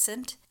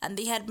accent, and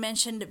they had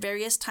mentioned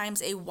various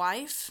times a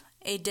wife,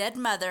 a dead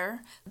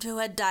mother who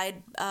had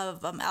died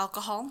of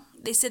alcohol.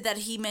 They said that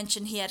he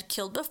mentioned he had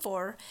killed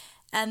before,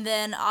 and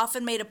then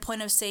often made a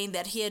point of saying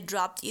that he had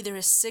dropped either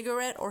his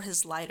cigarette or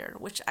his lighter,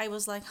 which I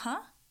was like,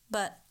 huh?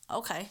 But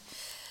okay.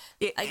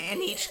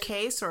 In each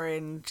case, or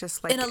in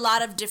just like... In a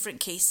lot of different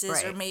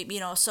cases, or maybe,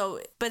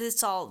 but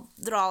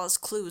they're all as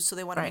clues, so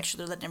they want to make sure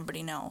they're letting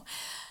everybody know.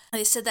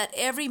 They said that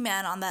every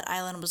man on that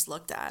island was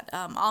looked at.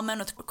 All men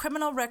with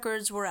criminal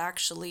records were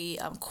actually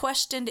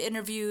questioned,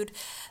 interviewed,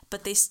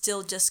 but they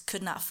still just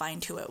could not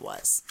find who it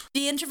was.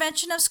 The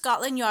intervention of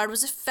Scotland Yard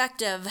was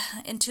effective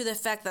into the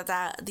effect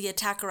that the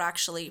attacker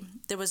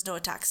there was no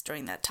attacks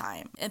during that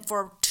time, and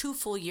for 2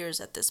 full years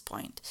at this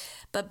point.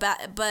 But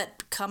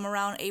come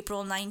around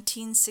April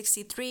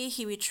 1963,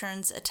 he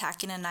returns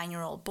attacking a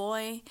 9-year-old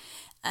boy.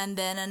 And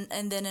then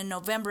in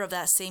November of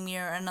that same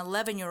year, an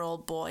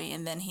 11-year-old boy,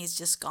 and then he's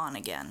just gone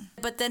again.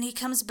 But then he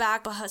comes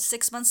back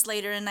 6 months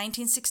later in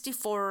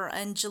 1964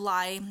 in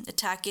July,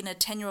 attacking a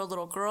 10-year-old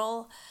little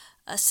girl.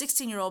 A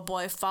 16-year-old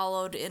boy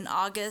followed in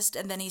August,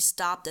 and then he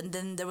stopped, and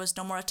then there was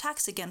no more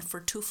attacks again for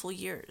 2 full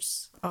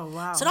years. Oh,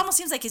 wow. So it almost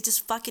seems like he's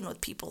just fucking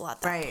with people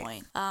at that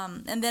point.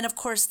 And then, of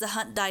course, the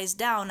hunt dies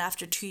down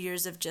after 2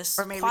 years of just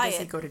quiet. Or maybe does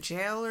he go to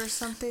jail or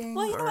something?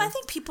 Well, I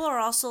think people are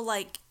also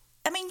like...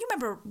 I mean, you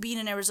remember being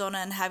in Arizona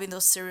and having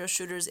those serial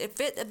shooters. If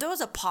there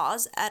was a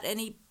pause at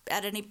any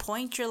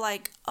point, you're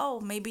like, oh,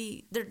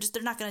 maybe they're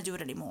not going to do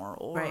it anymore,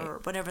 or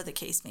whatever the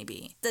case may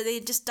be. They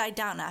just died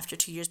down after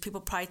 2 years.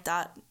 People probably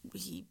thought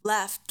he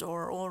left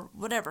or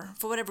whatever,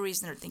 for whatever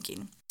reason they're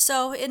thinking.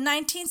 So in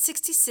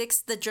 1966,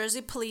 the Jersey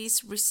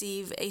police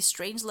receive a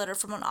strange letter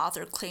from an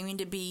author claiming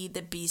to be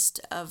the Beast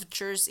of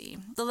Jersey.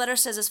 The letter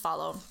says as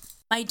follows: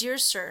 "My dear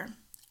sir,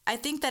 I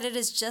think that it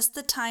is just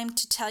the time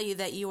to tell you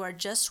that you are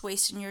just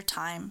wasting your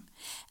time,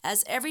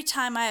 as every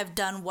time I have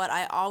done what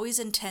I always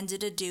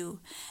intended to do,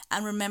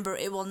 and remember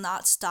it will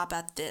not stop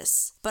at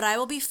this, but I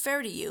will be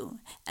fair to you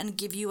and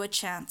give you a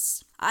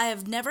chance. I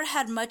have never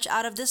had much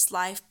out of this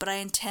life, but I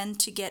intend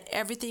to get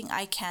everything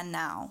I can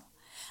now.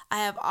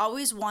 I have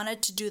always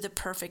wanted to do the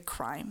perfect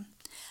crime.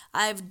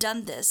 I have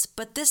done this,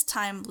 but this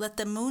time let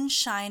the moon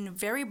shine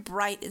very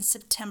bright in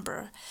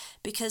September,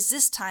 because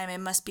this time it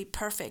must be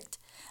perfect.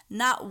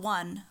 Not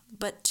one,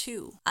 but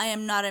two. I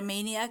am not a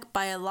maniac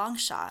by a long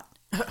shot,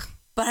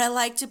 but I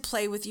like to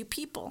play with you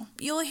people.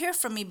 You will hear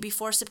from me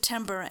before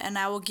September, and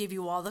I will give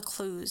you all the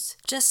clues.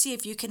 Just see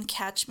if you can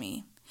catch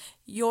me.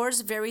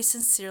 Yours very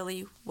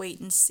sincerely, Wait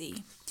and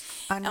See.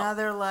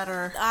 Another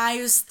letter.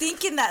 I was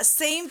thinking that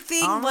same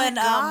thing when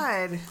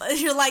God.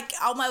 You're like,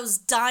 I was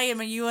dying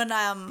when you and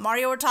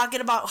Mario were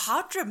talking about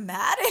how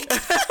dramatic.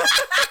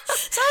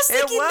 So I was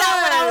thinking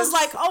that when I was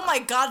like, oh my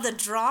God, the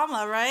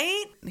drama,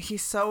 right?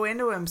 He's so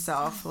into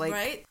himself. Like,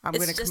 right? I'm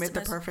going to commit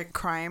the perfect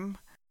crime.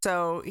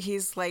 So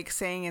he's like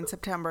saying in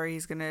September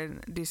he's going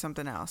to do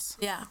something else.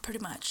 Yeah, pretty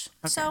much.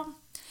 Okay.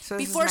 So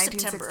before this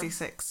is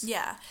 1966. September.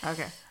 Yeah.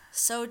 Okay.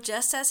 So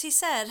just as he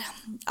said,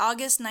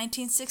 August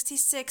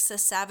 1966, a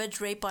savage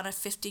rape on a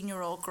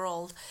 15-year-old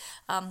girl,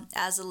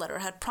 as the letter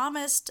had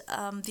promised.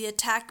 The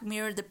attack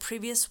mirrored the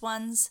previous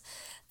ones.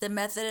 The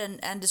method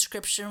and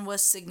description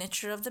was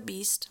signature of the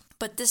beast.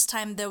 But this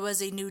time there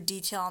was a new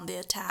detail on the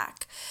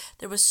attack.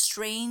 There was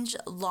strange,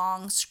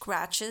 long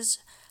scratches,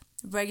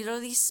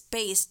 regularly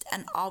spaced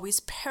and always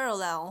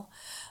parallel,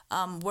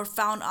 were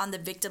found on the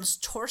victim's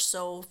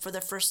torso for the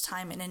first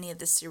time in any of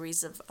the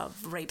series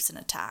of rapes and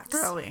attacks.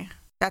 Really?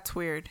 That's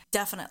weird.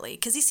 Definitely,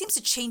 because he seems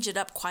to change it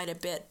up quite a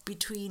bit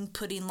between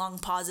putting long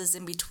pauses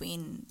in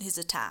between his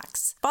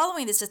attacks.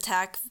 Following this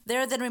attack,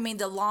 there then remained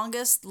the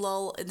longest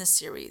lull in the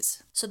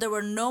series. So there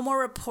were no more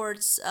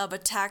reports of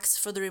attacks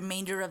for the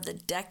remainder of the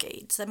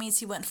decade. So that means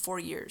he went 4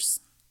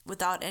 years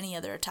without any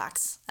other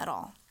attacks at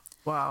all.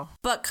 Wow.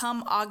 But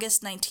come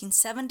August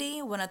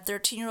 1970, when a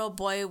 13-year-old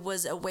boy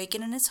was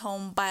awakened in his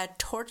home by a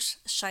torch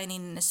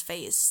shining in his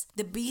face,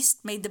 the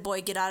beast made the boy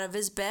get out of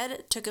his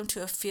bed, took him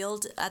to a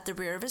field at the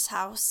rear of his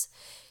house.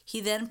 He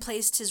then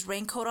placed his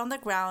raincoat on the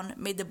ground,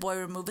 made the boy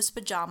remove his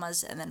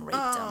pajamas, and then raped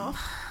him.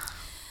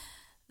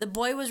 The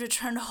boy was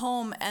returned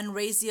home and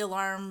raised the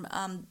alarm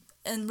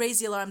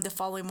the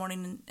following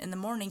morning in the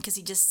morning because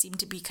he just seemed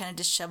to be kind of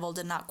disheveled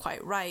and not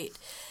quite right.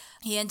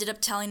 He ended up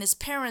telling his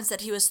parents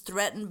that he was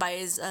threatened by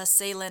his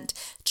assailant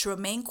to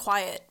remain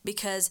quiet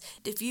because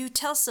if you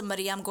tell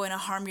somebody, I'm going to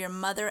harm your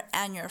mother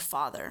and your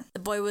father. The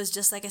boy was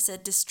just, like I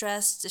said,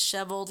 distressed,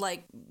 disheveled,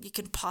 like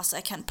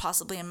I can't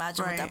possibly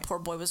imagine what that poor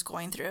boy was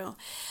going through.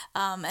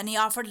 And he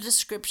offered a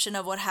description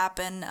of what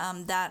happened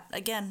that,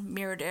 again,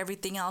 mirrored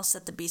everything else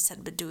that the beast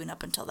had been doing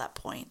up until that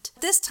point.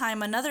 This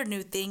time, another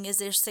new thing is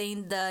they're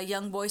saying the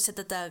young boy said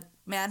that the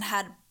man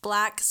had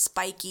black,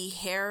 spiky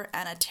hair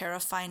and a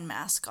terrifying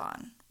mask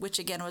on, which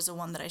again was the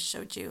one that I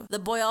showed you. The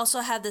boy also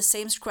had the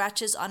same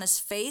scratches on his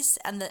face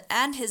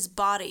and his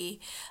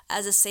body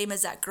as the same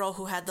as that girl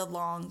who had the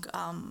long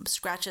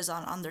scratches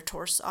on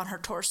her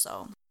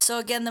torso. So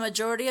again, the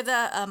majority of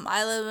the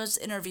islanders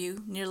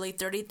interviewed, nearly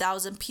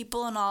 30,000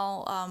 people in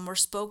all, were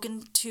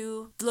spoken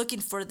to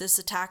looking for this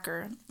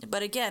attacker.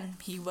 But again,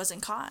 he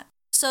wasn't caught.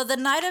 So the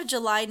night of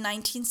July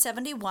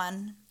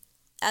 1971,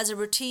 as a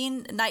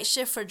routine night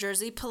shift for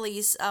Jersey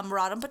police were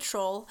out on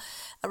patrol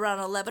around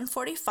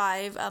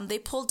 11:45, they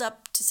pulled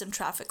up to some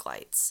traffic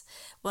lights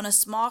when a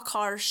small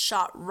car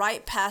shot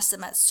right past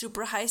them at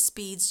super high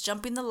speeds,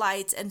 jumping the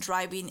lights and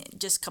driving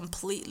just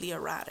completely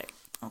erratic.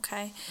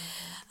 Okay.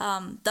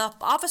 The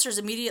officers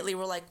immediately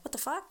were like, what the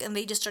fuck? And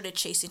they just started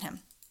chasing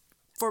him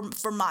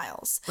for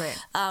miles. Right.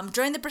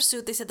 During the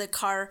pursuit, they said the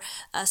car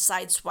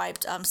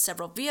sideswiped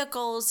several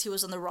vehicles. He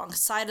was on the wrong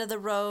side of the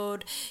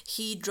road.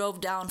 He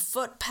drove down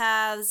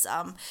footpaths,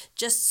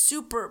 just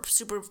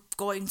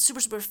going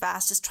super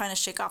fast, just trying to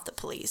shake off the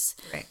police.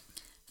 Right.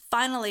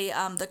 Finally,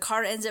 the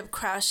car ends up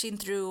crashing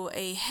through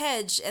a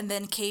hedge and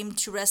then came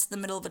to rest in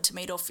the middle of a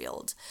tomato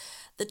field.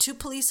 The two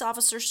police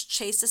officers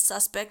chased the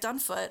suspect on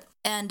foot,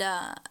 and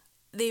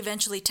they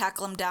eventually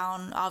tackle him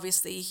down.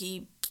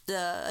 Obviously,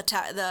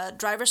 the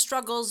driver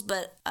struggles,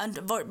 but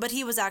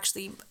he was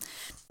actually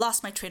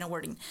lost my train of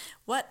wording.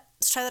 What?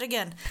 Let's try that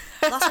again.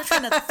 Lost my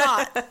train of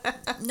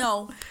thought.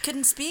 No,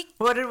 couldn't speak.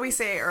 What did we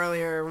say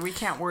earlier? We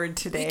can't word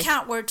today. We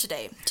can't word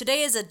today.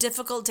 Today is a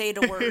difficult day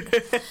to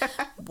word.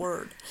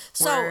 Word.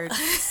 So,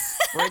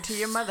 word to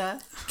your mother.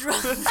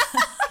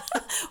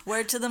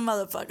 Word to the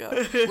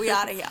motherfucker. We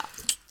out of here.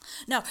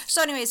 No.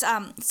 So anyways,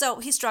 so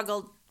he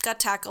struggled, got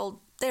tackled.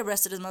 They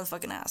arrested his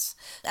motherfucking ass.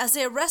 As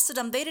they arrested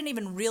him, they didn't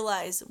even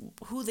realize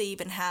who they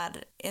even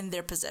had in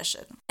their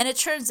possession. And it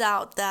turns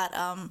out that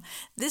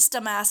this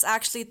dumbass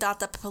actually thought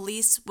the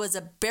police was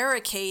a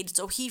barricade,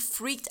 so he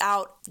freaked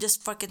out,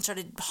 just fucking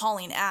started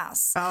hauling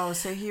ass. Oh,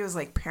 so he was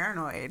like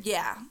paranoid.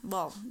 Yeah,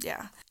 well,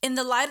 yeah. In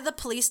the light of the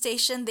police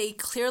station, they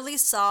clearly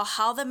saw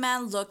how the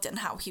man looked and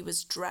how he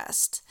was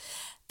dressed.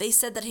 They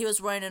said that he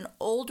was wearing an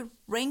old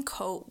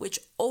raincoat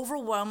which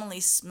overwhelmingly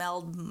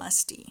smelled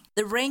musty.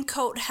 The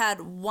raincoat had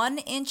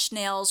 1-inch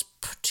nails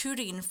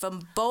protruding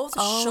from both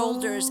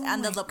shoulders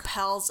and the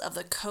lapels of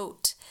the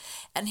coat.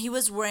 And he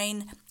was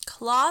wearing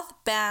cloth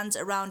bands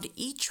around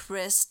each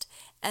wrist,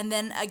 and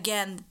then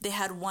again they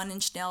had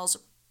 1-inch nails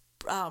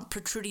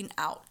protruding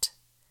out.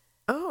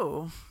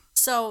 Oh.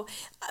 So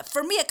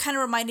for me, it kind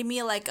of reminded me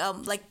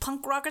of like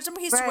punk rockers.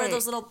 Remember he used to wear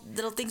those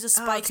little things with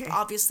spikes,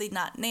 obviously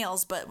not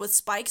nails, but with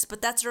spikes.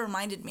 But that's what it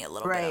reminded me a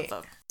little bit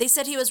of. They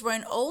said he was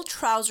wearing old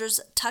trousers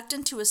tucked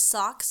into his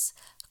socks,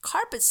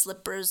 carpet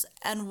slippers,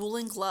 and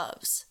woolen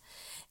gloves.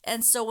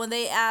 And so when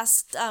they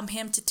asked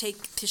him to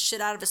take his shit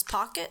out of his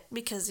pocket,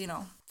 because,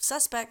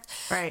 suspect,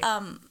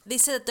 they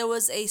said that there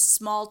was a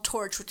small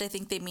torch, which I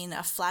think they mean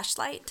a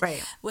flashlight,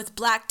 with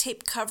black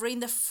tape covering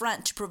the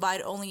front to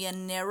provide only a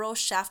narrow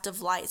shaft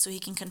of light so he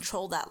can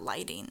control that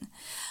lighting.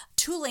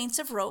 2 lengths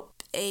of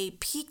rope, a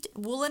peaked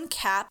woolen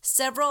cap,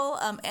 several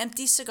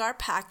empty cigar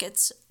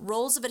packets,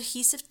 rolls of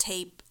adhesive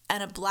tape,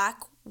 and a black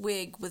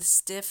wig with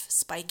stiff,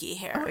 spiky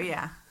hair. Oh,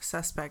 yeah.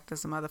 Suspect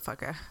is a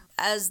motherfucker.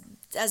 As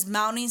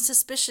mounting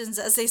suspicions,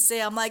 as they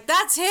say, I'm like,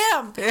 that's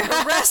him.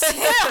 Arrest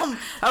him.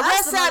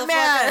 Arrest that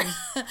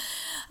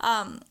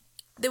man.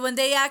 When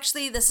they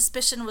actually, the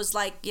suspicion was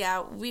like,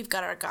 yeah, we've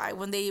got our guy.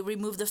 When they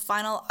removed the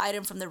final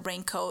item from the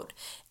raincoat,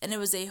 and it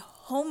was a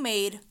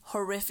homemade,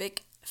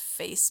 horrific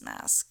face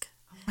mask.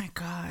 Oh my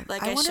God.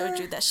 Like I showed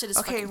you, that shit is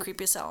fucking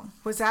creepy as hell.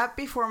 Was that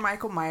before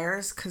Michael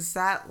Myers? Because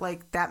that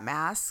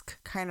mask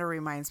kind of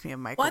reminds me of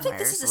Michael Myers. Well, I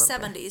think this is the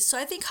 70s, so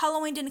I think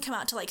Halloween didn't come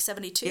out till like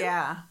 72.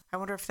 Yeah. I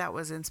wonder if that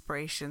was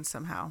inspiration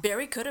somehow.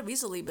 Very could have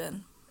easily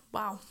been.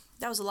 Wow.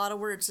 That was a lot of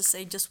words to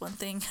say just one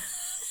thing.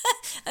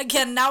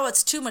 Again, now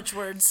it's too much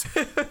words.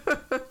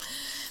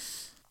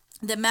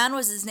 The man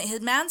was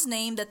his man's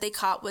name that they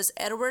caught was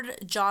Edward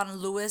John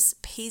Lewis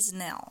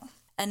Paisnell,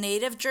 a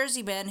native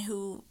Jerseyman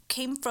who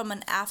came from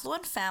an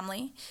affluent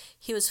family.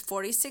 He was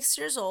 46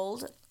 years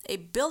old, a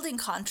building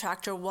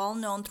contractor well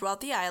known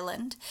throughout the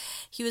island.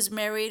 He was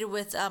married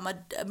with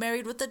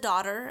a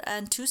daughter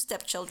and 2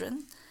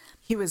 stepchildren.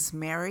 He was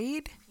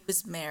married? He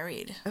was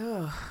married.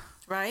 Ugh.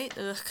 Right?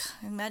 Ugh.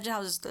 Imagine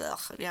how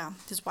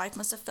his wife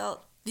must have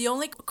felt. The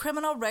only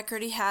criminal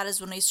record he had is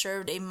when he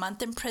served a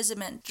month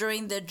imprisonment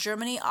during the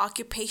Germany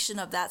occupation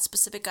of that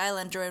specific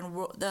island during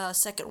the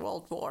Second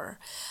World War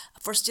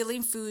for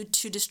stealing food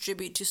to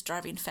distribute to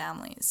starving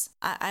families.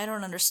 I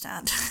don't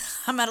understand.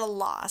 I'm at a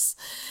loss.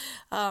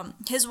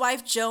 His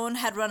wife Joan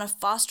had run a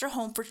foster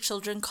home for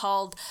children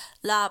called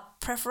La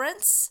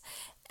Preference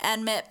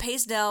and met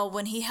Paisnell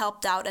when he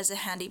helped out as a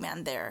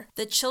handyman there.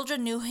 The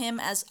children knew him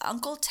as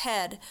Uncle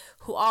Ted,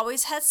 who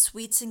always had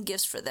sweets and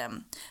gifts for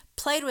them,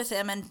 played with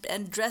him,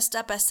 and dressed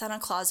up as Santa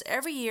Claus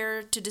every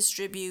year to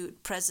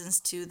distribute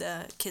presents to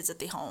the kids at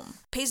the home.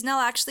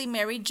 Paisnell actually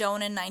married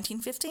Joan in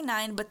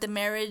 1959, but the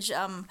marriage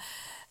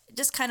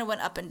just kind of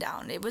went up and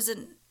down. It was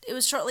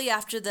shortly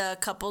after the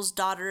couple's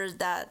daughter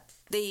that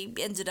they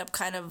ended up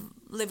kind of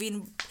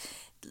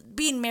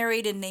being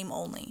married in name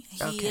only.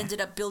 He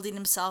ended up building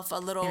himself a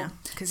little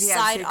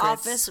side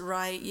office,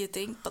 right? You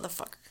think,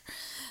 motherfucker.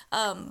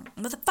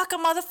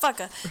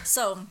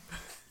 So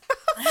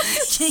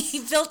he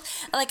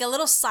built like a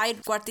little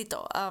side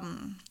cuartito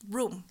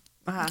room.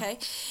 Okay,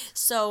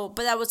 so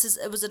but it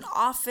was an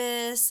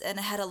office, and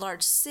it had a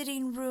large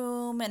sitting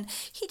room, and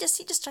he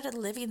just started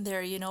living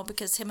there,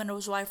 because him and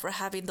his wife were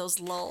having those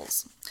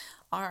lulls.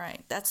 All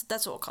right, that's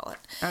what we'll call it.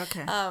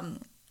 Okay.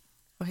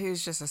 Well, he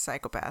was just a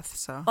psychopath,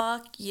 so.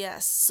 Fuck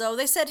yes. So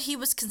they said he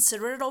was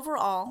considerate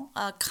overall,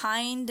 a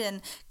kind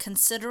and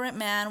considerate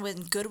man,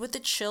 good with the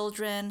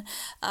children.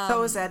 So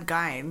was Ed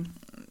Gein.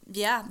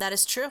 Yeah, that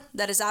is true.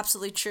 That is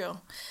absolutely true.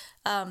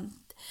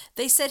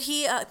 They said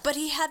but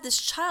he had this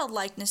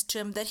childlikeness to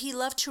him that he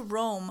loved to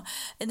roam.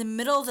 In the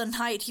middle of the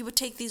night, he would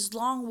take these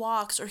long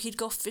walks, or he'd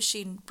go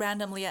fishing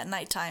randomly at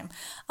nighttime.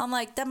 I'm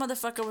like, that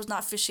motherfucker was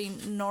not fishing,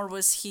 nor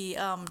was he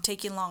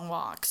taking long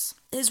walks.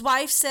 His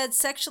wife said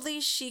sexually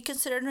she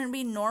considered him to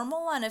be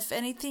normal, and if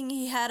anything,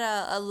 he had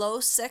a low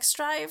sex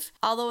drive.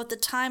 Although at the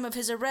time of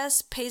his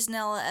arrest,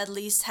 Paisnell at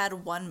least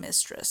had 1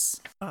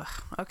 mistress. Ugh,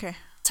 okay.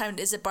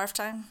 Is it barf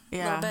time?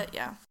 Yeah. A little bit,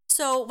 yeah.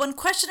 So when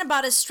questioned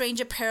about his strange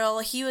apparel,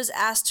 he was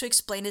asked to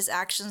explain his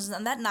actions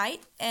on that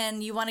night.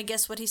 And you want to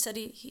guess what he said?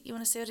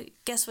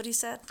 Guess what he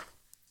said?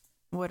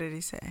 What did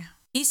he say?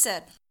 He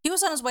said he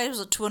was on his way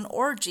to an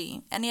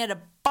orgy, and he had to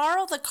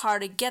borrow the car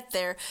to get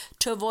there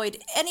to avoid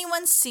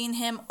anyone seeing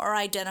him or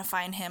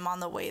identifying him on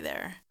the way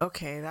there.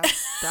 Okay,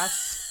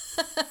 that's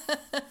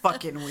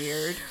fucking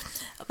weird.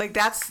 Like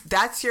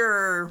that's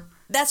your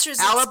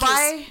alibi.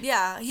 Excuse.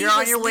 Yeah, you're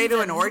on your way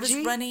to an orgy. He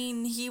was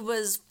running. He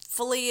was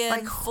fully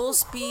in full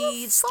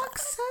speed. Who the fuck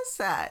says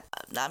that?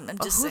 I'm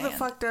just saying. Who the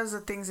fuck does the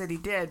things that he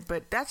did?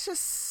 But that's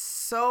just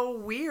so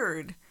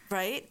weird.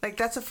 Right? Like,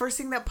 that's the first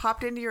thing that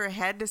popped into your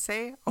head to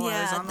say? Oh, yeah,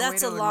 I was on the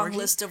that's way a to long orgy?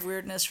 list of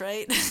weirdness,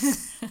 right?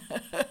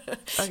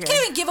 Okay. You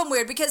can't even give him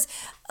weird, because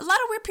a lot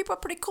of weird people are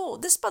pretty cool.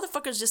 This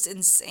motherfucker's just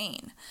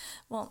insane.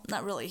 Well,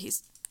 not really.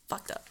 He's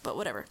fucked up, but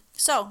whatever.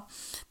 So,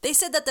 they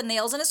said that the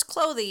nails in his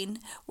clothing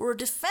were a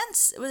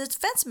defense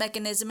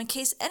mechanism in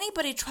case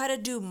anybody tried to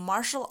do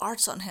martial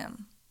arts on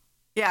him.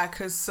 Yeah,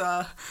 because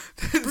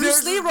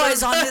Bruce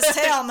Leroy's on his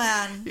tail,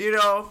 man. You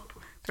know,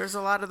 there's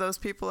a lot of those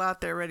people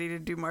out there ready to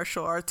do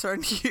martial arts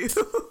on you.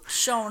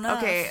 Sure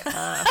enough. Okay.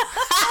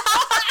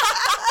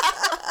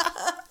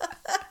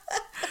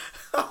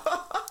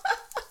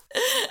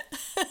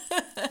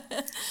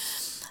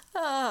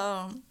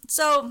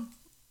 So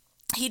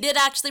he did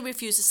actually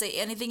refuse to say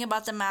anything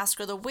about the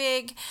mask or the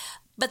wig,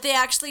 but they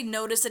actually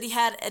noticed that he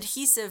had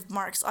adhesive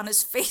marks on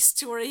his face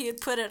to where he had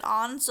put it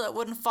on so it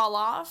wouldn't fall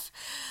off.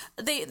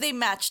 They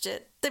matched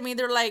it. I mean,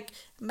 they're like,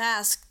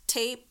 mask,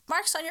 tape,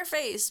 marks on your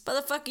face.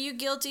 Motherfucker, you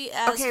guilty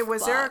as Okay,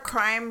 was fuck. there a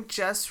crime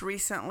just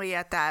recently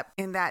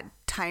in that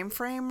time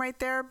frame right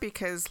there?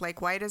 Because,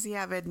 like, why does he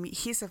have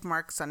adhesive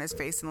marks on his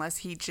face unless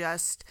he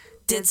just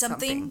did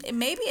something?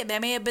 Maybe it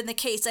may have been the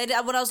case. When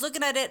I was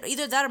looking at it,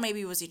 either that or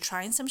maybe was he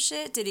trying some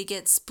shit? Did he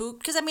get spooked?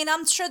 Because I mean,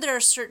 I'm sure there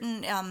are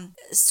certain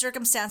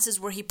circumstances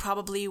where he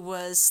probably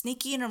was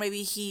sneaking, or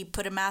maybe he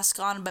put a mask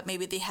on, but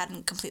maybe they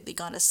hadn't completely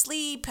gone to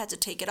sleep, had to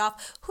take it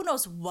off. Who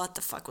knows what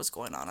the fuck was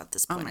going on at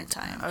this point in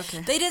time? God.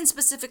 Okay. They didn't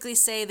specifically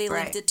say they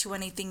linked it to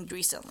anything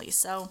recently.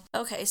 So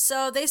okay,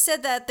 so they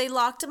said that they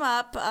locked him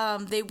up.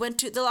 They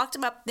locked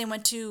him up. They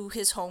went to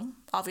his home,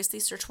 obviously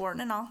search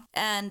warrant and all,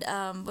 and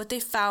what they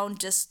found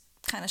just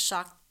kind of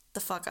shocked the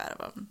fuck out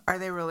of him. Are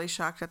they really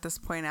shocked at this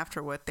point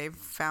after what they've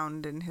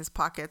found in his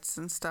pockets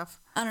and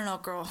stuff? I don't know,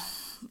 girl.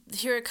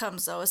 Here it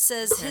comes, though. It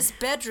says his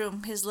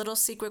bedroom, his little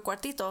secret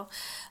cuartito,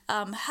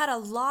 had a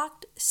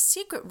locked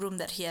secret room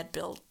that he had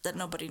built that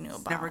nobody knew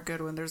about. Never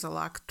good when there's a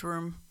locked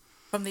room.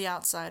 From the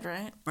outside,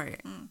 right? Right.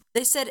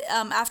 They said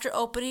after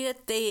opening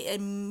it, they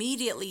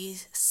immediately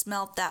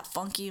smelt that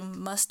funky,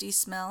 musty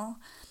smell.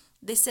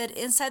 They said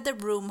inside the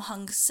room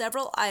hung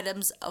several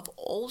items of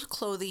old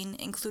clothing,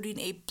 including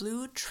a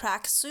blue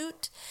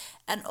tracksuit,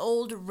 an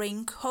old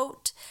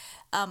raincoat,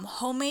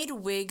 homemade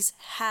wigs,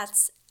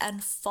 hats,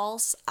 and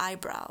false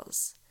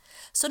eyebrows.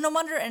 So no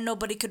wonder and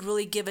nobody could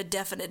really give a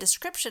definite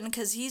description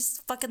because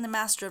he's fucking the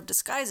master of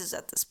disguises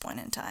at this point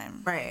in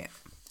time. Right.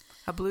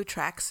 A blue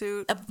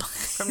tracksuit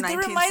from 1970.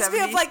 It reminds me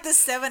of like the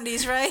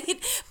 70s, right?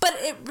 But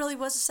it really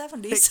was the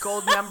 70s. Big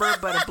gold number,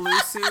 but a blue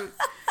suit.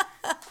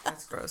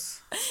 That's gross.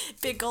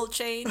 Big gold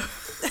chain.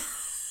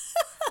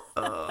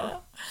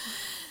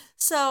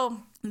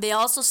 So they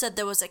also said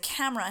there was a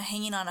camera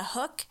hanging on a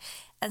hook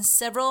and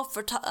several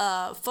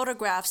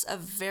photographs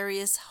of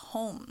various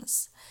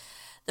homes.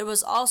 There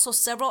was also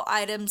several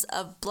items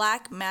of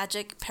black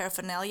magic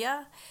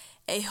paraphernalia,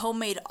 a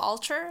homemade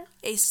altar,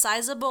 a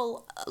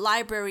sizable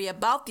library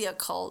about the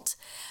occult,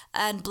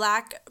 and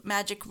black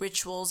magic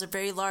rituals, a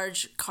very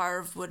large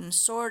carved wooden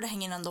sword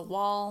hanging on the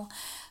wall.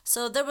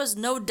 So there was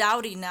no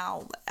doubting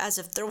now, as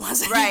if there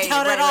wasn't any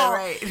doubt at all.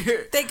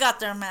 Right. They got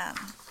their man.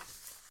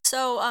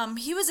 So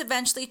he was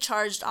eventually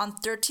charged on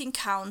 13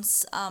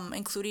 counts,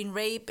 including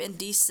rape,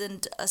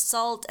 indecent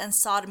assault, and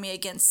sodomy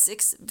against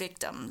 6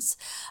 victims,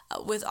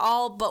 with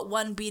all but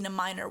one being a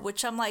minor,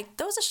 which I'm like,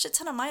 there was a shit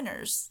ton of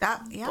minors.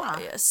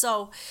 Yeah.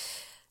 So,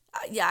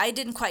 yeah, I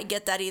didn't quite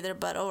get that either,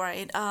 but all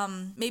right.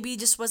 Maybe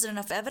just wasn't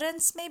enough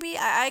evidence, maybe?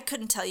 I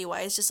couldn't tell you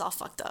why. It's just all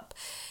fucked up.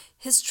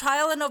 His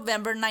trial in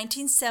November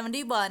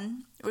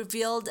 1971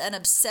 revealed an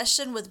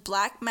obsession with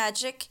black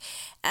magic,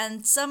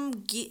 and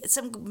some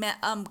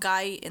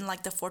guy in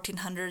like the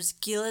 1400s,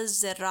 Gilles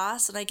de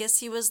Ras, and I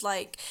guess he was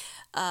like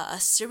a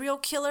serial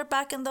killer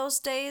back in those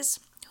days.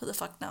 Who the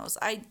fuck knows?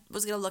 I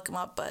was gonna look him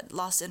up, but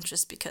lost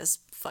interest because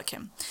fuck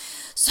him.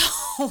 So,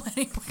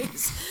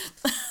 anyways.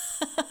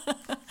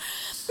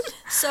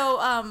 So,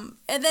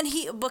 and then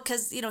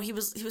because, you know, he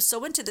was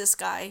so into this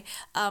guy,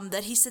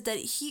 that he said that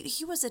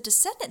he was a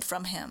descendant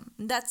from him.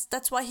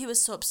 That's why he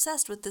was so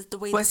obsessed with the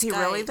way was this guy...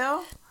 Was he really,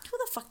 though? Who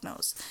the fuck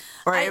knows?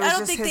 Or I don't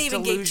just think they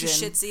even delusion. gave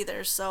two shits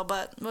either, so,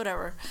 but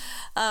whatever.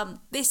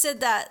 They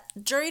said that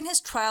during his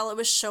trial, it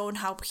was shown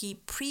how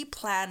he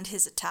pre-planned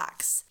his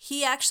attacks.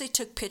 He actually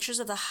took pictures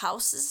of the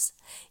houses,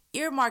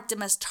 earmarked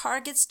them as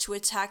targets to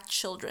attack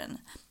children,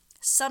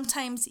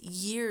 sometimes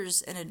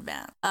years in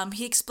advance.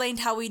 He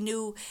explained how he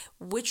knew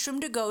which room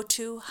to go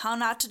to, how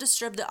not to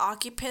disturb the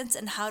occupants,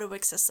 and how to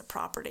access the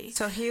property.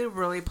 So he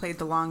really played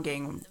the long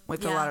game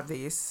with a lot of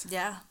these.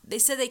 Yeah, they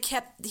said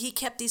he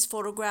kept these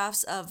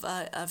photographs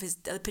of his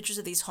pictures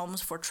of these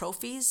homes for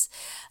trophies.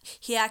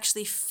 He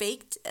actually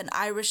faked an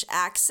Irish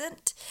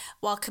accent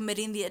while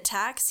committing the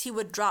attacks. He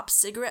would drop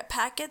cigarette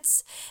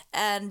packets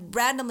and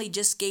randomly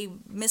just gave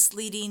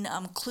misleading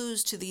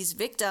clues to these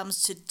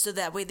victims so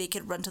that way they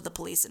could run to the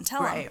police and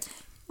tell him.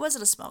 He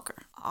wasn't a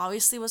smoker.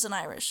 Obviously wasn't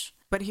Irish.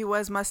 But he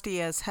was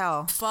musty as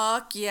hell.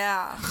 Fuck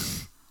yeah.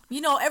 You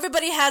know,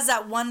 everybody has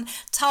that one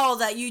towel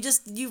that you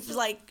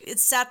like, it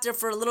sat there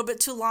for a little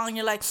bit too long and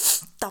you're like,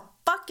 the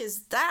fuck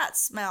is that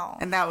smell?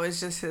 And that was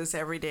just his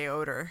everyday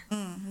odor.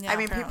 Yeah, I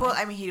mean,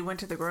 apparently. He went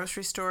to the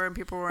grocery store and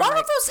people were Well, I don't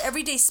know if it was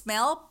everyday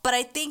smell, but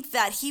I think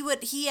that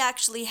he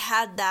actually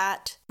had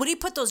that, when he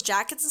put those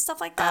jackets and stuff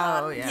like that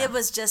on, yeah. it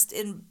was just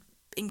in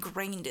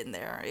ingrained in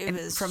there. It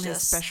was from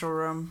his special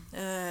room.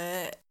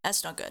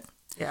 That's not good.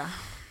 Yeah.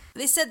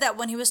 They said that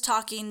when he was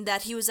talking,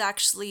 that he was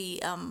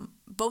actually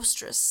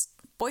boisterous.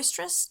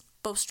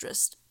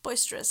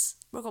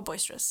 We'll go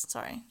boisterous.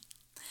 Sorry.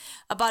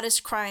 About his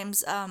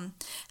crimes,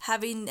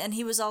 and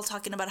he was all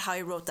talking about how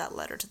he wrote that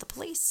letter to the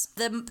police.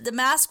 The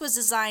mask was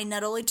designed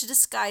not only to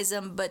disguise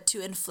him, but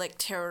to inflict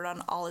terror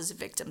on all his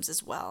victims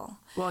as well.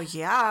 Well,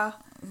 yeah.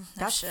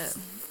 That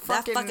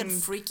fucking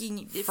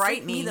freaking it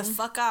freaked me the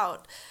fuck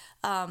out.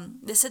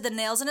 They said the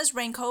nails in his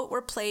raincoat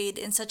were played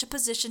in such a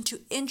position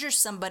to injure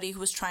somebody who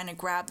was trying to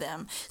grab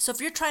them. So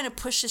if you're trying to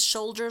push his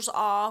shoulders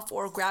off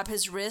or grab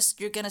his wrist,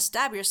 you're going to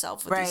stab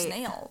yourself with these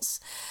nails.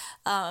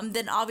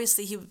 Then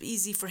obviously it would be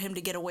easy for him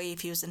to get away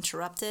if he was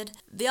interrupted.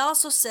 They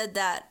also said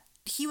that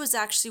he was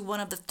actually one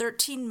of the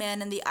 13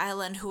 men in the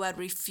island who had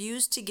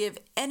refused to give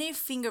any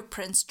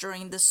fingerprints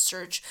during the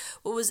search,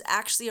 what was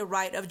actually a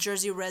right of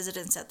Jersey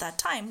residents at that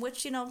time,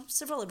 which,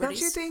 civil liberties.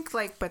 Don't you think,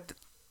 but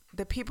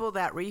the people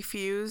that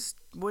refused,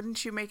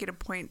 wouldn't you make it a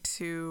point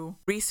to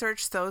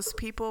research those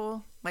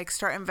people?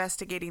 Start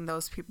investigating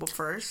those people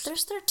first?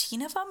 There's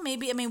 13 of them,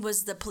 maybe.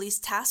 Was the police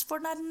task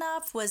force not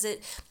enough? Was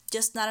it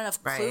just not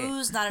enough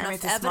clues, not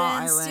enough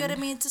evidence? You know what I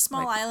mean? It's a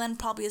small island,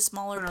 probably a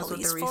smaller police force. Who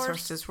knows what the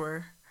resources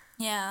were.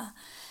 Yeah.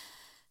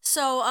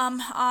 So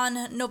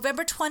on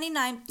November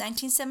 29th,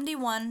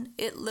 1971,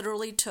 it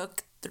literally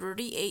took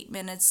 38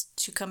 minutes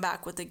to come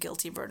back with a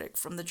guilty verdict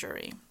from the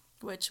jury,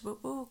 which,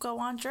 go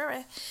on,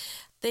 jury.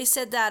 They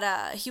said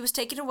that he was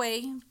taken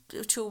away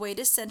to await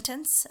his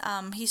sentence.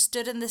 He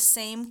stood in the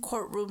same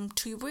courtroom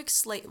 2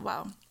 weeks later.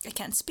 Wow, I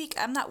can't speak.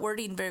 I'm not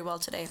wording very well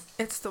today.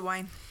 It's the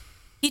wine.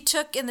 He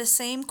took in the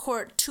same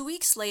court 2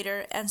 weeks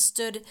later and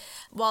stood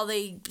while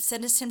they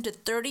sentenced him to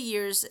 30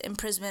 years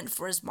imprisonment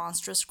for his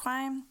monstrous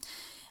crime.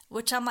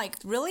 Which I'm like,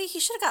 really? He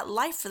should have got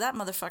life for that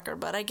motherfucker.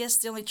 But I guess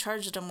they only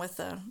charged him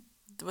with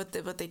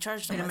what they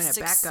charged him with.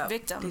 6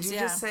 victims. Did you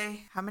just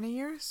say how many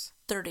years?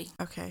 30.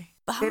 Okay.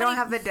 They don't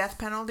have the death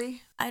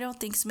penalty? I don't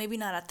think so. Maybe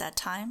not at that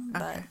time,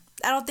 but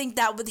I don't think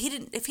that would. He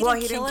didn't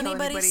kill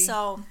anybody.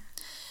 So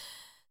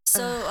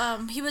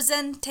he was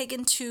then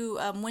taken to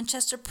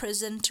Winchester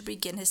Prison to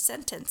begin his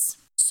sentence.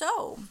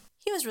 So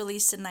he was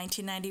released in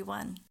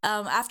 1991.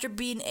 After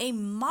being a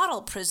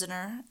model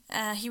prisoner,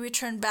 he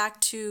returned back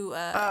to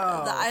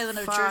the island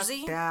of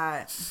Jersey.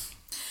 That.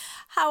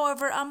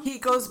 However, he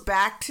goes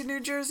back to New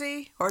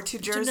Jersey or to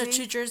Jersey.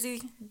 To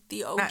Jersey,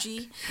 the OG.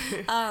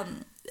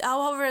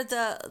 However,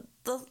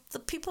 the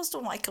peoples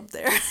don't like him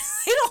there.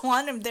 They don't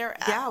want him there.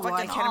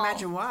 I can't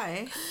imagine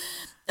why.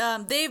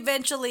 They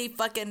eventually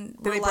fucking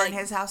Did they burn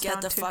his house down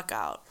get the fuck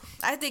out.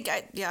 I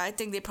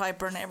think they probably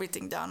burned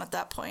everything down at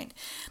that point.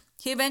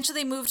 He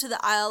eventually moved to the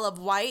Isle of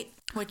Wight,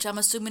 which I'm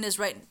assuming is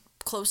right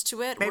close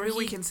to it. Maybe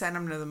we can send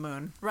him to the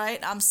moon. Right?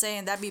 I'm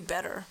saying that'd be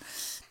better.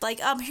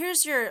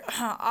 Here's your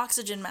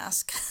oxygen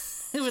mask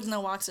with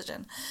no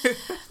oxygen.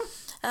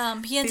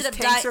 He ended up dying. These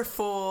tanks are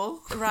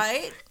full.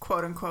 Right?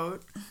 Quote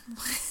unquote.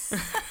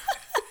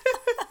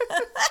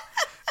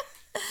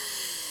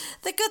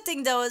 The good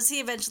thing, though, is he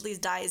eventually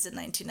dies in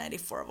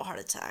 1994 of a heart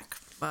attack.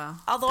 Wow.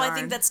 Although I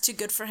think that's too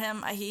good for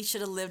him. He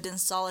should have lived in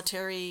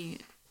solitary,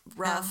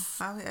 rough.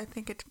 No, I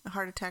think a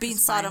heart attack being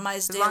is fine.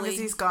 sodomized daily. As long as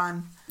he's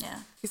gone. Yeah.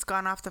 He's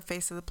gone off the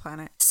face of the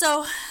planet.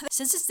 So,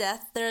 since his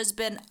death, there has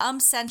been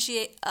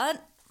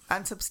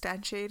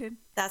unsubstantiated?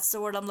 That's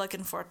the word I'm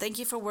looking for. Thank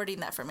you for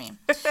wording that for me.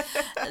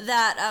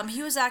 That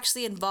he was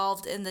actually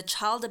involved in the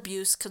child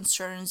abuse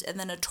concerns in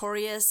the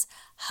notorious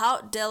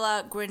Haut de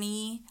la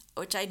Grenouille,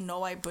 which I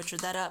know I butchered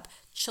that up,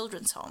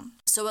 children's home.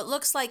 So it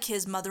looks like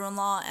his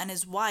mother-in-law and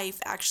his wife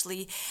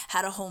actually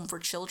had a home for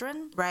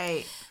children.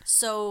 Right.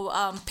 So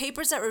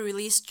papers that were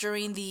released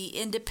during the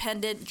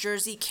independent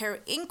Jersey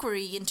Care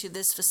inquiry into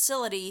this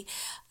facility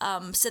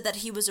said that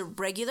he was a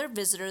regular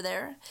visitor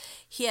there.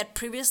 He had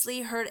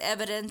previously heard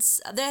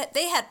evidence.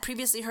 They had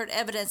previously heard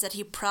evidence that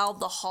he prowled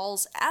the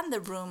halls and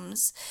the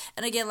rooms.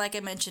 And again, like I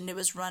mentioned, it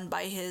was run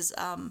by his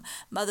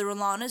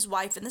mother-in-law and his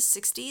wife in the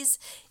 60s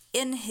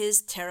in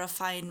his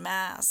terrifying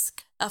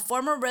mask. A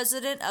former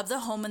resident of the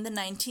home in the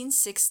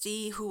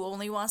 1960s, who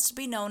only wants to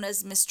be known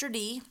as Mr.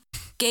 D,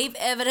 gave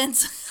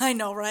evidence. I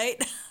know,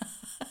 right?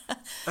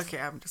 Okay,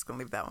 I'm just going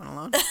to leave that one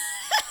alone.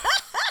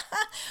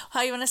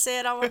 How you want to say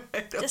it?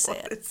 Just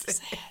say it.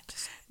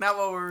 Not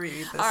while we're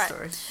reading this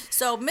story.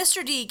 So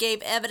Mr. D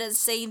gave evidence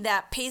saying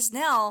that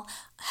Paisnell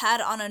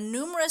had on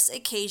numerous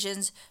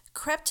occasions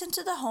crept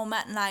into the home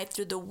at night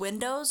through the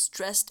windows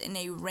dressed in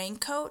a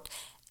raincoat,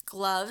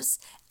 gloves,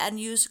 and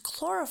used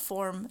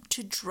chloroform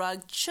to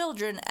drug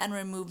children and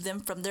remove them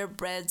from their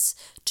beds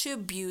to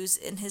abuse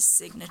in his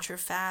signature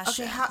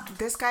fashion. Okay,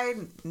 this guy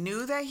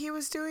knew that he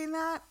was doing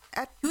that?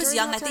 He was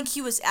young. I think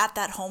he was at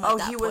that home at that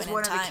point in time. Oh, he was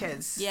one of the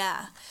kids.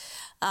 Yeah.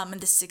 In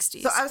the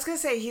 60s. So I was going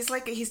to say,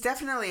 he's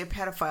definitely a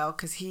pedophile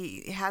because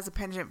he has a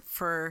penchant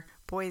for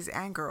boys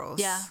and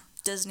girls. Yeah,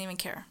 doesn't even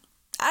care.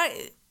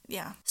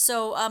 Yeah.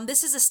 So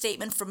this is a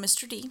statement from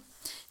Mr. D.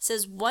 It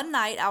says, one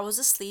night I was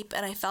asleep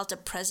and I felt a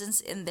presence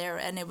in there,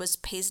 and it was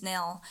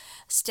Paisnel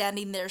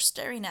standing there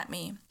staring at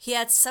me. He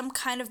had some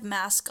kind of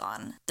mask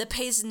on. The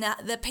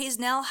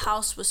Paisnel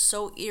house was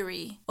so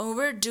eerie. When we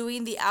were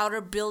doing the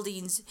outer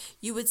buildings,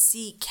 you would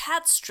see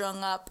cats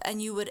strung up,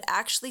 and you would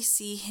actually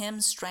see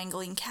him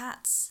strangling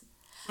cats.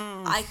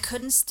 I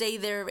couldn't stay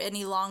there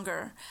any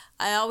longer.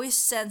 I always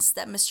sensed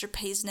that Mr.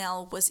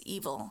 Paisnel was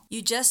evil.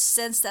 You just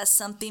sensed that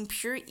something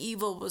pure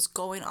evil was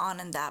going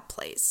on in that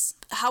place.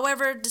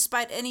 However,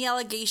 despite any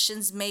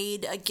allegations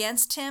made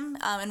against him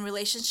in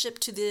relationship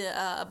to the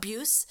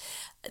abuse,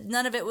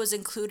 none of it was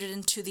included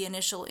into the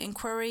initial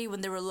inquiry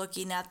when they were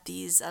looking at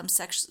these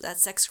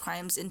sex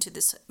crimes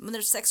when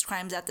there's sex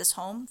crimes at this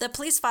home. The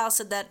police file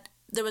said that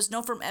there was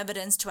no firm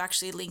evidence to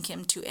actually link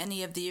him to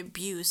any of the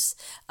abuse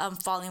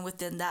falling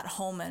within that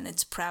home and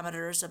its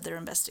parameters of their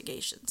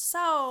investigation.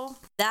 So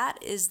that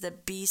is the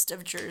Beast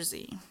of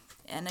Jersey.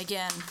 And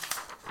again,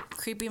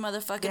 creepy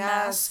motherfucking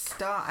mask.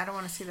 I don't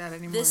want to see that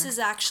anymore. This is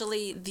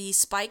actually the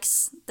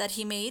spikes that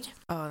he made.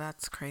 Oh,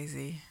 that's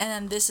crazy. And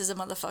then this is a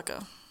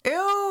motherfucker.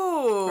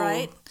 Ew.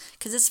 Right?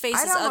 Because his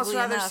face is ugly enough. I'd almost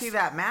rather see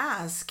that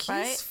mask.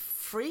 Right? He's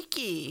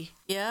freaky.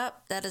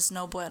 Yep, that is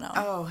no bueno.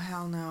 Oh,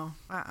 hell no.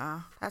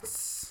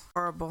 That's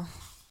horrible.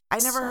 I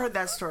never heard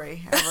that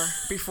story ever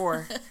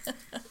before.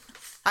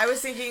 I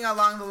was thinking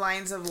along the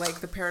lines of like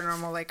the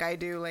paranormal, like I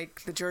do,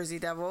 like the Jersey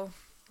Devil.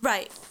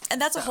 Right.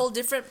 And that's a whole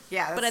different...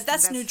 Yeah. But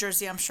that's New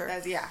Jersey, I'm sure.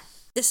 Yeah.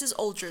 This is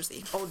Old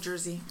Jersey. Old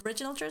Jersey.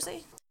 Original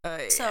Jersey?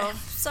 Yeah. So,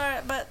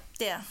 sorry, but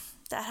yeah,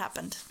 that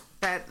happened.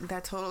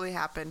 That totally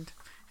happened.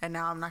 And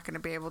now I'm not going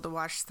to be able to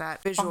watch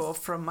that visual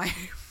from my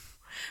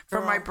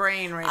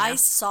brain right now. I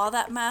saw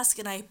that mask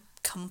and I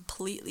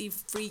completely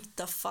freaked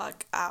the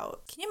fuck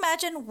out. Can you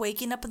imagine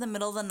waking up in the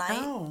middle of the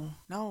night?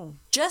 No.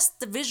 Just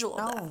the visual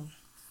of that.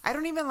 I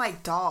don't even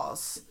like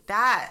dolls.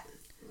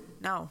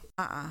 No.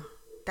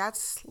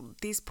 That's,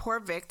 these poor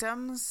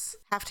victims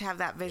have to have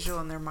that visual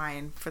in their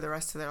mind for the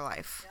rest of their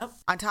life. Yep.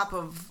 On top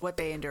of what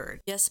they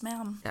endured. Yes,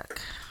 ma'am. Yuck.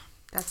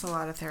 That's a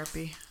lot of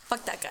therapy.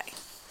 Fuck that guy.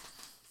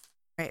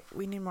 Right,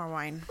 we need more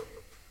wine.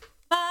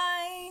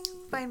 Fine.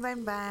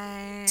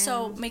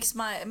 So makes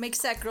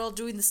that girl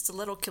doing the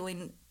stiletto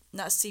killing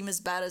not seem as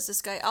bad as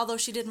this guy, although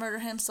she did murder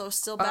him, so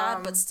still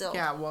bad, but still.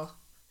 Yeah, well,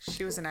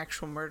 she was an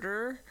actual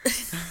murderer.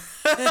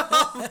 Cut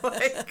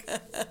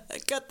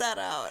that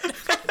out.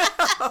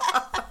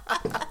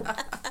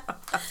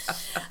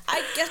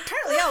 I guess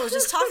apparently I was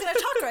just talking a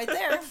talk right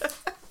there.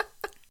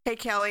 Hey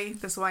Kelly,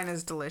 this wine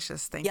is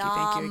delicious. Thank you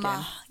again.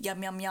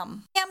 Yum yum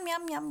yum. Yum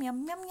yum yum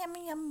yum yum yum yum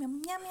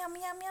yum yum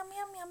yum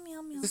yum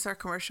yum. Is this our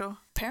commercial?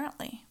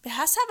 Apparently. It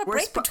has to have a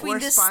break between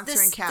this. We're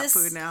sponsoring cat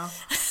food now.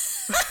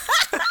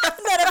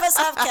 None of us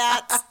have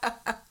cats.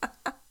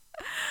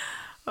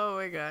 Oh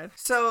my god.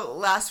 So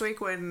last week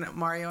when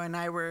Mario and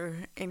I were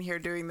in here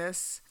doing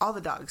this, all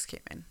the dogs came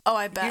in. Oh,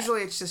 I bet.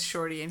 Usually it's just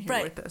Shorty in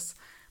here with us.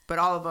 But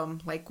all of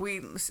them, like we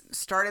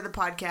started the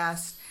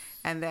podcast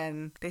and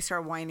then they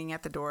start whining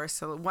at the door.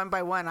 So one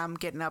by one, I'm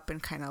getting up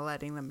and kind of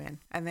letting them in.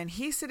 And then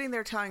he's sitting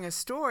there telling a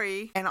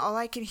story and all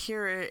I can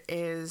hear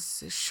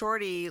is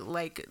Shorty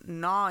like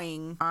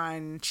gnawing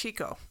on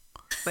Chico.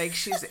 Like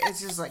it's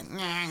just like,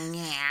 nyah,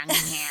 nyah,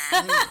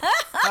 nyah.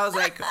 I was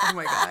like, oh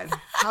my God,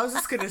 how is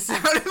this going to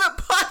sound in the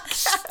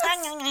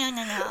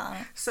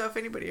podcast? So if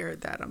anybody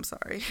heard that, I'm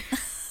sorry.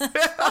 Well,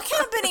 it can't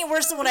have been any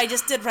worse than what I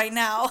just did right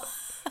now.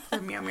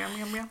 Meow, meow, meow,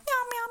 meow. Meow, meow, meow.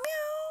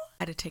 I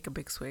had to take a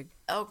big swig.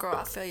 Oh, girl,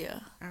 I feel you.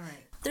 All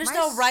right. There's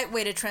no right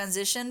way to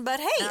transition, but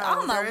hey,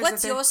 Alma,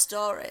 what's your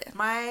story?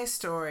 My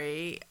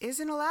story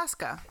is in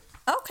Alaska.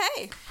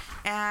 Okay.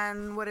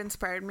 And what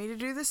inspired me to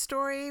do this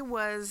story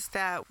was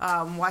that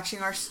watching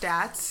our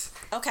stats.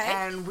 Okay.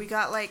 And we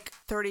got like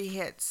 30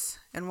 hits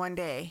in one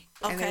day.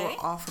 Okay. And they were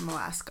all from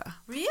Alaska.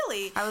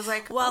 Really? I was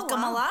like,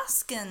 welcome, wow.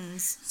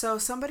 Alaskans. So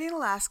somebody in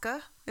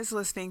Alaska is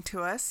listening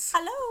to us.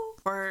 Hello.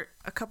 Or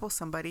a couple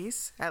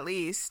somebodies, at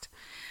least.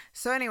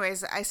 So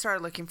anyways, I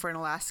started looking for an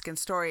Alaskan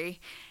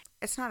story.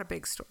 It's not a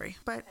big story,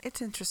 but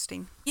it's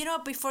interesting. You know,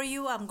 before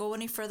you go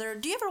any further,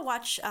 do you ever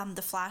watch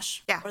The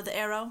Flash? Yeah. Or The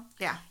Arrow?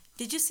 Yeah.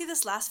 Did you see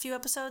this last few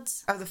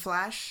episodes? Of The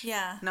Flash?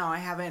 Yeah. No, I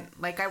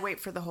haven't. Like, I wait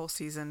for the whole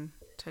season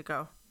to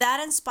go. That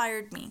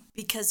inspired me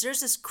because there's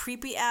this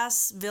creepy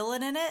ass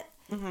villain in it,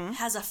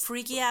 has a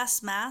freaky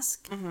ass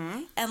mask,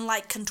 and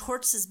like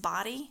contorts his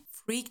body.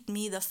 Freaked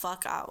me the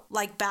fuck out.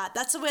 Like bad.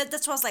 That's why I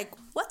was like,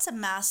 what's a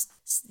masked,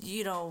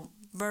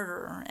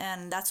 murderer?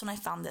 And that's when I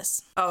found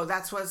this. Oh,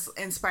 that's what's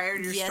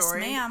inspired your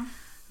story? Yes,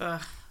 ma'am.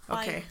 Okay.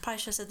 I probably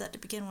should have said that to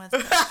begin with.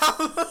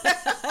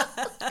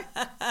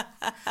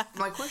 I'm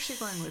like, where's she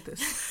going with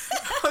this?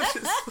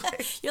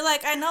 You're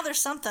like, I know there's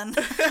something.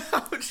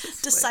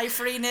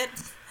 Deciphering it.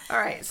 All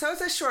right, so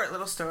it's a short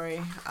little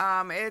story.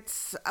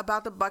 It's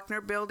about the Buckner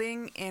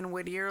Building in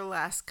Whittier,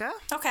 Alaska.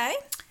 Okay.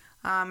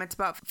 It's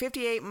about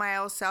 58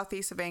 miles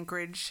southeast of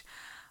Anchorage.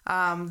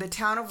 The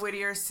town of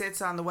Whittier sits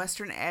on the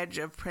western edge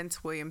of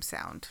Prince William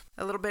Sound.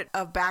 A little bit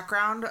of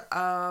background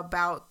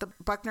about the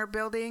Buckner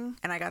Building,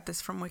 and I got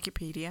this from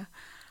Wikipedia.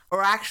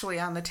 or actually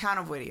on the town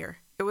of Whittier.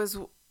 It was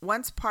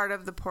once part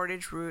of the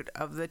portage route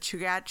of the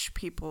Chugach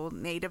people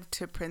native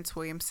to Prince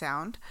William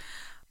Sound.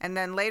 And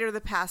then later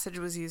the passage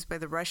was used by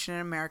the Russian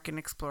and American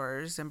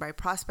explorers and by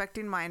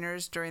prospecting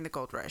miners during the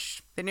gold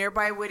rush. The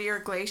nearby Whittier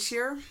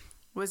Glacier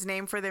was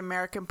named for the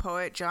American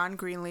poet John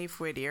Greenleaf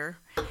Whittier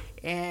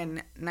in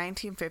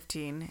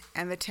 1915,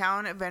 and the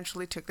town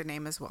eventually took the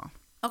name as well.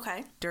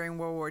 Okay. During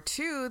World War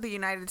II, the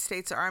United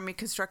States Army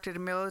constructed a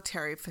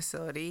military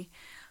facility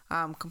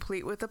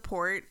complete with a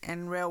port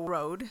and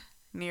railroad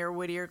near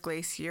Whittier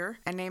Glacier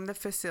and named the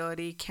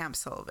facility Camp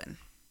Sullivan.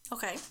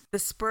 Okay. The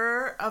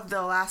spur of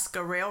the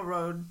Alaska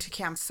Railroad to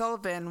Camp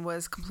Sullivan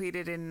was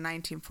completed in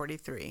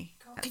 1943.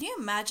 Can you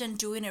imagine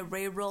doing a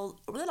railroad?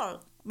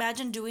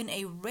 Imagine doing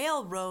a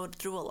railroad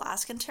through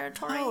Alaskan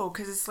territory? No,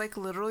 because it's like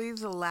literally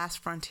the last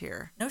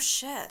frontier. No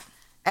shit.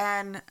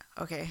 And,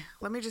 okay,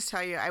 let me just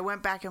tell you, I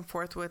went back and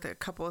forth with a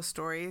couple of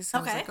stories. I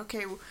was like,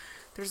 okay,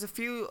 there's a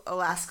few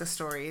Alaska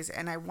stories,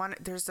 and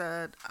there's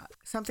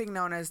something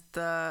known as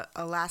the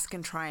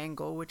Alaskan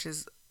Triangle, which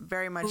is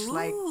very much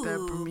like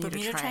the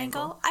Bermuda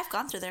Triangle. I've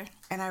gone through there.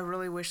 And I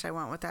really wish I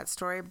went with that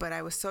story, but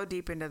I was so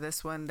deep into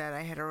this one that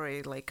I had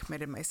already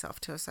committed myself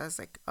to it. So I was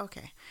like,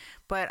 okay.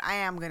 But I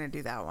am going to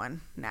do that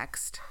one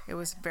next. It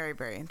was very,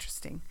 very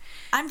interesting.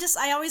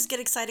 I always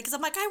get excited because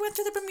I'm like, I went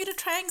through the Bermuda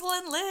Triangle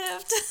and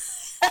lived.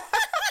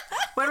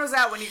 When was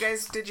that? When you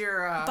guys did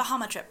your...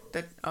 Bahama trip.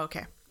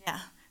 Okay. Yeah.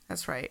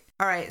 That's right.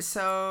 All right.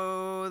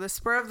 So the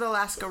spur of the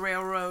Alaska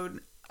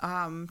Railroad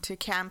to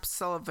Camp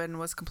Sullivan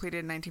was completed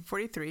in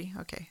 1943.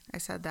 Okay, I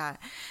said that.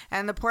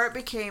 And the port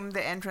became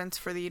the entrance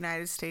for the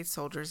United States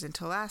soldiers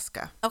into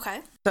Alaska.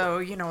 Okay. So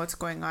you know what's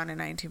going on in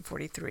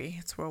 1943.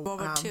 It's World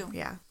War II.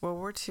 Yeah, World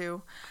War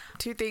II.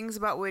 Two things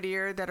about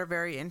Whittier that are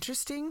very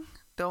interesting.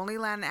 The only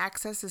land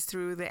access is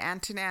through the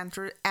Anton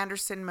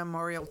Anderson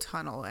Memorial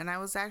Tunnel. And I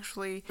was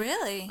actually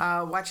really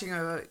watching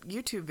a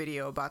YouTube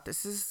video about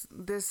this.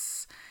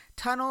 This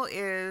tunnel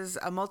is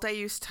a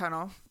multi-use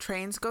tunnel.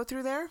 Trains go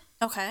through there.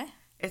 Okay.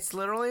 It's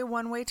literally a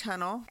one-way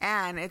tunnel,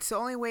 and it's the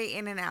only way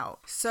in and out.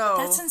 So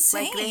that's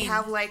insane. They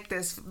have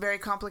this very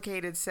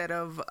complicated set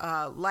of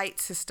light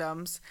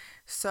systems.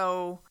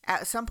 So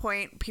at some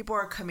point, people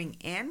are coming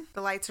in.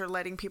 The lights are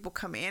letting people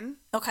come in.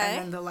 Okay. And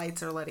then the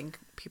lights are letting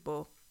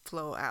people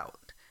flow out.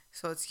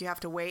 So you have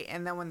to wait,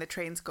 and then when the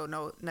trains go,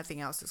 nothing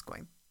else is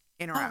going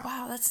in or out. Oh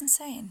wow, that's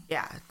insane.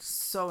 Yeah,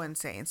 so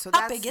insane. So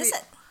how big is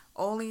it?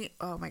 Oh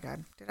my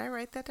God. Did I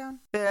write that down?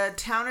 The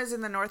town is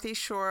in the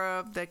northeast shore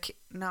of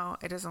no,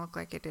 it doesn't look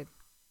like it did.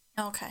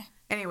 Okay.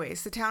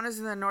 Anyways, the town is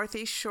in the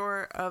northeast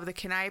shore of the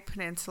Kenai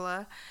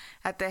Peninsula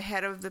at the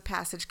head of the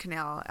Passage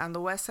Canal on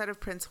the west side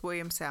of Prince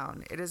William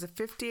Sound. It is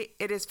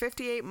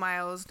 58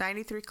 miles,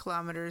 93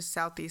 kilometers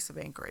southeast of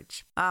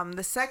Anchorage.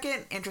 The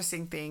second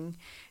interesting thing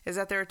is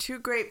that there are two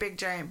great big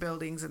giant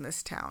buildings in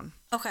this town.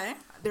 Okay.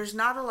 There's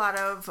not a lot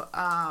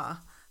of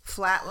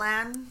flat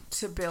land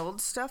to build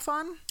stuff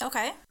on.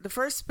 Okay. The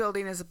first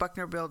building is the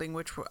Buckner Building,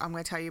 which I'm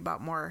going to tell you about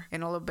more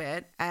in a little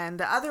bit. And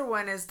the other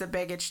one is the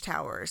Baggage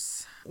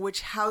Towers, which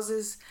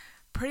houses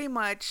pretty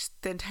much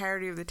the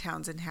entirety of the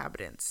town's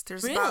inhabitants.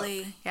 There's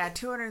really? About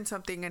 200 and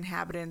something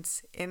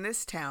inhabitants in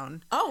this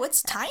town. Oh,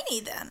 it's tiny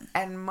then.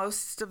 And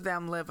most of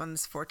them live on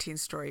this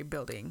 14-story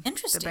building.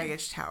 Interesting. The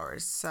Baggage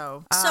Towers.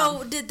 So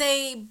did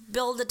they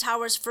build the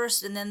towers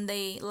first and then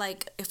they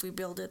if we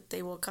build it,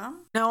 they will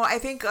come? No, I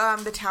think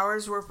the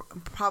towers were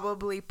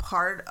probably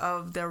part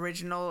of the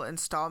original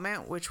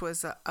installment, which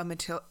was a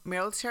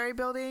military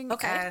building.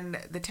 Okay. And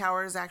the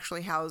towers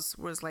actually house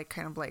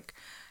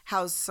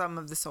some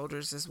of the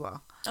soldiers as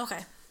well. Okay.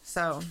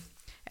 So,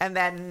 and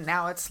then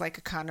now it's like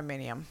a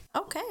condominium.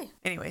 Okay.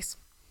 Anyways,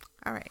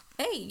 all right.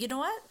 Hey, you know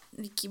what?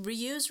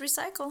 Reuse,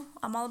 recycle.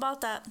 I'm all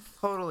about that.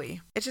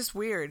 Totally. It's just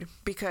weird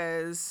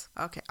because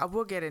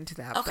we'll get into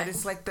that. Okay. But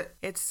it's like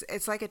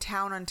it's like a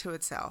town unto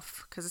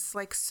itself because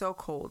it's so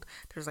cold.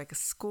 There's a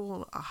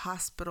school, a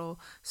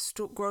hospital,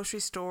 grocery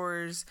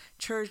stores,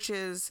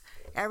 churches.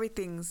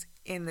 Everything's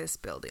in this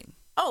building.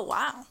 Oh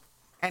wow.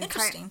 And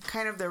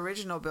kind of the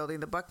original building,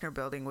 the Buckner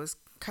Building, was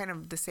kind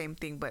of the same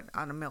thing, but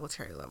on a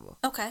military level.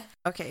 Okay.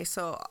 Okay,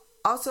 so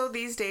also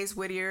these days,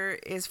 Whittier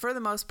is, for the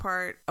most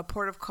part, a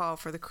port of call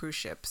for the cruise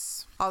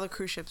ships. All the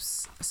cruise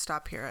ships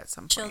stop here at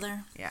some point. Chill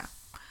there. Yeah.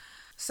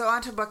 So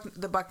on to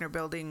the Buckner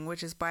Building,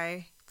 which is,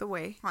 by the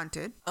way,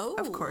 haunted. Oh.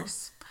 Of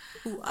course.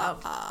 Ooh,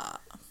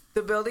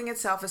 The building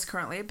itself is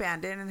currently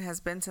abandoned and has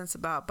been since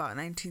about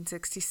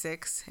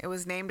 1966. It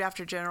was named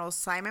after General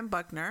Simon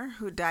Buckner,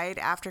 who died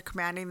after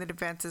commanding the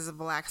defenses of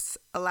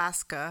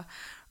Alaska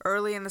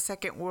early in the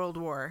Second World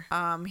War.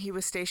 He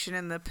was stationed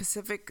in the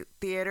Pacific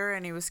Theater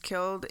and he was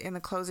killed in the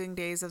closing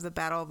days of the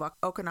Battle of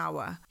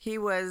Okinawa. He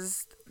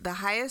was the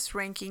highest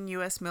ranking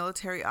U.S.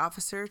 military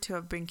officer to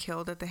have been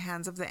killed at the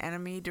hands of the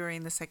enemy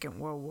during the Second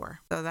World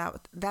War. So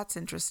that's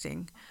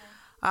interesting.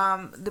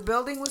 The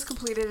building was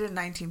completed in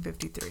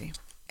 1953.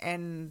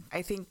 And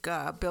I think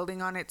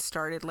building on it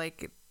started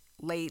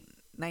late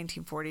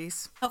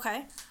 1940s.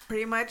 Okay.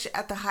 Pretty much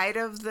at the height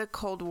of the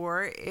Cold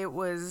War, it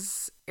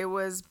was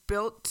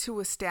built to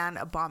withstand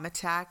a bomb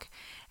attack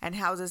and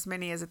house as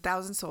many as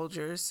 1,000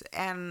 soldiers.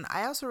 And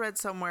I also read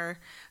somewhere,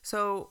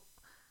 so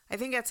I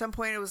think at some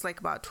point it was like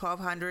about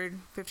 1,200,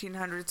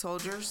 1,500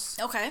 soldiers.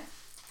 Okay.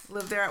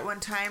 Lived there at one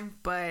time,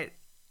 but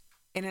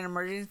in an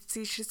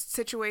emergency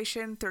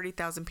situation,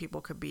 30,000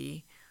 people could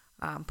be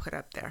put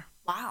up there.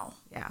 Wow.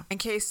 Yeah. In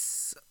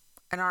case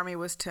an army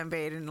was to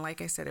invade, and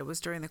like I said, it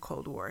was during the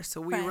Cold War, so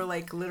we were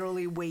like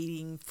literally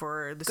waiting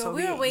for the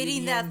Soviet We were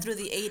waiting Union. that through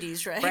the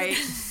 80s, right? Right.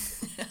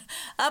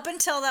 Up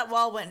until that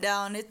wall went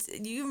down.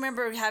 You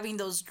remember having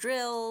those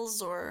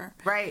drills or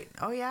Right.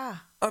 Oh yeah.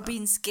 Or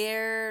being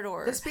scared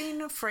or just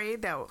being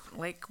afraid that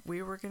like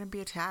we were gonna be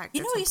attacked.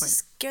 You know what used to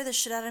scare the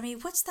shit out of me?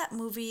 What's that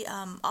movie?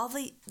 All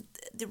the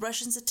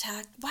Russians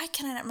attack. Why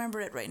can I not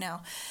remember it right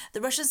now?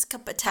 The Russians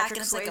attack Patrick and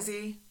it's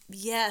Swayze. like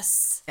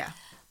yes. Yeah.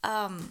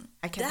 I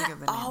can't think of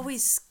the name. That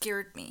always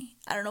scared me.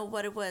 I don't know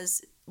what it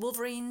was.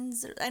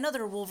 Wolverines. I know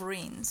they're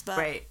Wolverines, but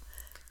right.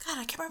 God,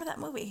 I can't remember that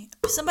movie.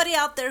 Somebody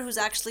out there who's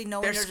actually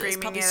knowing They're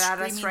screaming it at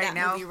us right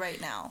now. Movie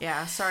right now.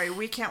 Yeah, sorry,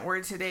 we can't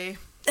word today.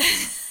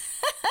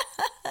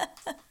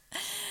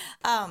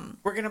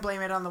 We're gonna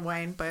blame it on the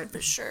wine, but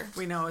for sure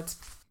we know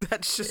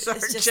that's just our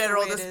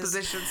general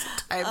disposition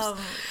sometimes.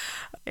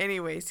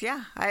 Anyways,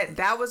 yeah,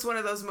 that was one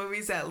of those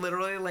movies that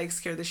literally like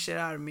scared the shit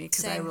out of me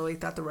because I really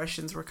thought the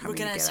Russians were coming.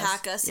 We're gonna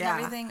attack us and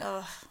everything.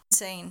 Oh,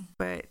 insane!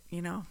 But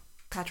you know,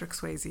 Patrick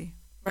Swayze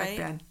back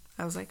then,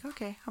 I was like,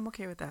 okay, I'm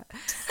okay with that.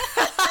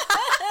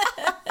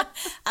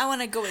 I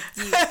want to go with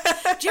you.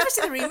 Did you ever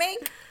see the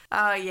remake?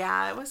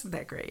 Yeah, it wasn't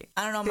that great.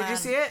 I don't know, Did you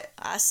see it?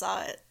 I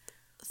saw it.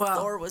 Well,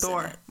 Thor was in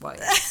it. Well,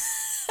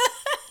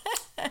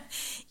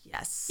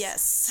 yes.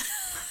 Yes.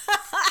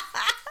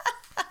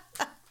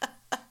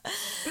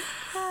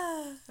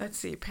 Let's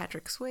see.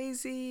 Patrick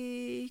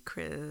Swayze,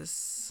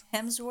 Chris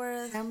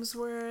Hemsworth,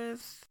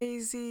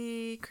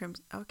 Swayze,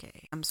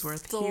 okay.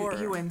 Hemsworth. Thor.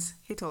 He wins.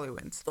 He totally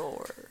wins.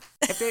 Thor.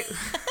 If they...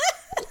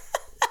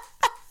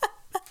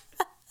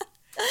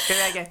 Say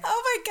that again.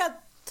 Oh my God.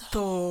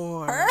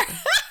 Thor. I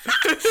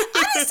didn't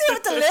see it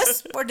with the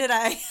lisp, or did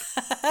I?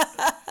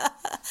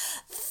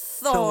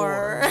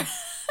 Thor.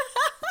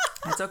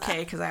 That's okay,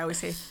 because I always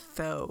say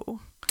Tho.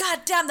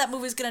 God damn, that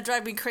movie's gonna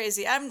drive me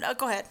crazy.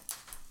 Go ahead.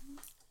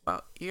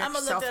 Well, you have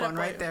your cell phone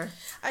right there.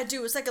 I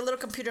do. It's like a little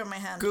computer in my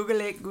hand. Google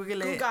it.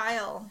 Google.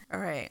 All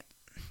right.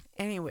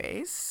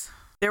 Anyways,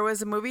 there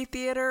was a movie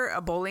theater,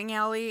 a bowling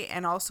alley,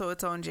 and also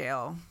its own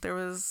jail. There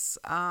was,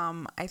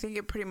 I think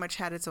it pretty much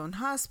had its own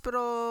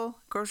hospital,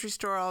 grocery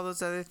store, all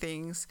those other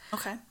things.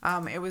 Okay.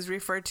 It was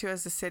referred to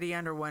as the city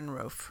under one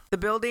roof. The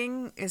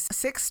building is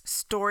 6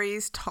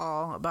 stories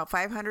tall, about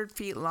 500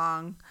 feet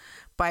long,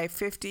 by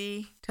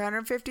 50 to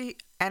 150,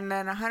 and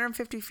then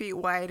 150 feet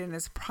wide, and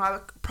is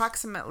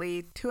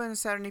approximately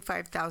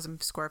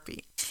 275,000 square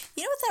feet.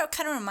 You know what that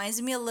kind of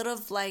reminds me a little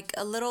of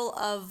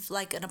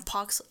like an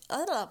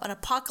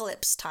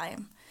apocalypse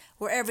time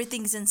where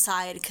everything's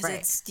inside because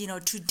it's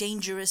too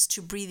dangerous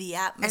to breathe the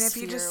atmosphere. And if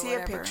you just see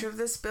a picture of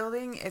this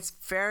building, it's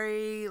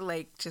very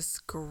like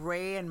just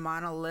gray and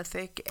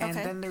monolithic, and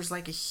then there's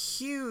like a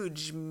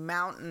huge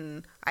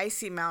mountain,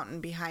 icy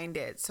mountain behind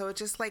it. So it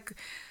just like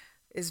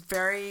is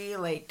very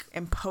like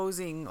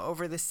imposing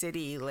over the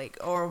city, like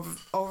or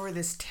over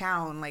this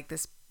town, like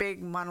this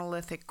big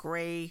monolithic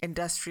gray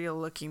industrial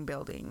looking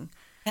building.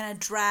 And a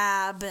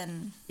drab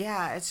and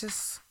it's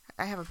just,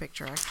 I have a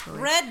picture actually.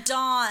 Red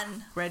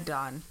Dawn.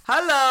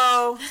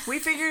 Hello, we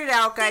figured it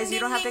out, guys. Ding, you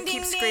don't ding, have to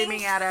ding, keep ding,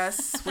 screaming at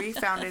us. We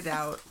found it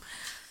out.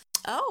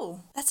 Oh,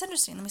 that's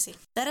interesting. Let me see.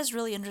 That is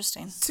really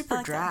interesting.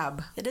 Super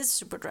drab. It is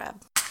super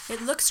drab.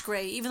 It looks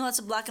gray, even though it's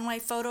a black and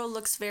white photo. It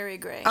looks very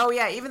gray. Oh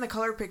yeah, even the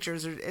color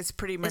pictures it's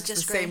pretty much the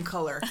gray. same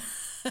color.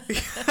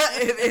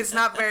 It's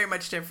not very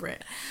much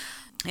different.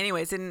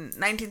 Anyways, in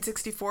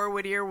 1964,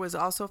 Whittier was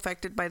also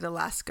affected by the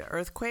Alaska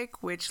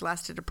earthquake, which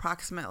lasted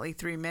approximately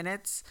 3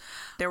 minutes.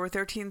 There were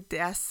 13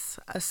 deaths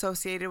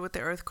associated with the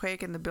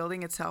earthquake, and the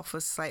building itself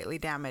was slightly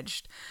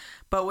damaged,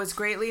 but was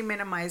greatly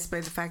minimized by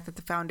the fact that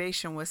the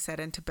foundation was set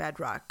into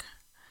bedrock.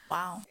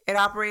 Wow. It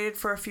operated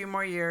for a few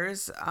more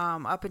years,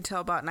 up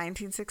until about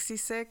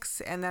 1966,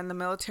 and then the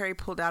military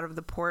pulled out of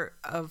the port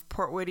of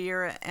Port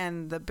Whittier,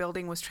 and the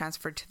building was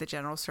transferred to the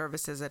General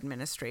Services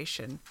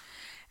Administration.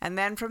 And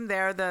then from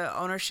there, the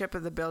ownership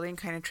of the building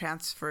kind of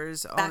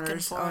transfers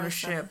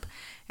ownership.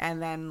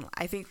 And then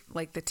I think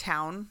like the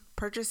town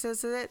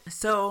purchases it.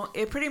 So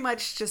it pretty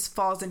much just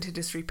falls into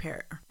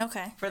disrepair.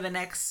 Okay. For the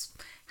next,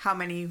 how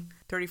many,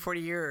 30, 40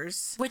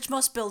 years. Which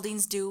most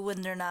buildings do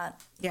when they're not.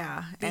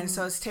 Yeah. And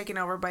so it's taken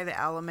over by the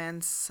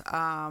elements.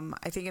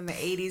 I think in the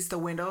 80s, the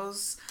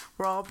windows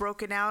were all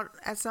broken out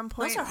at some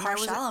point. Those are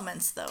harsh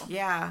elements, though.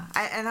 Yeah.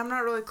 And I'm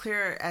not really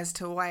clear as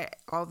to why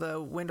all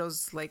the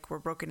windows like were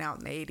broken out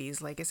in the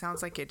 80s. Like it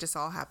sounds like it just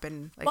all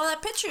happened. Like, well,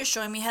 that picture you're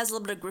showing me has a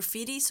little bit of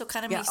graffiti, so it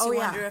kind of makes you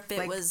wonder if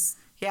it was.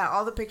 Yeah,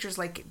 all the pictures,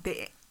 like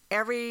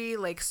every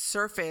like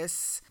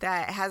surface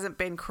that hasn't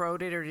been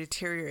corroded or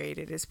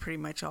deteriorated is pretty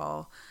much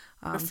all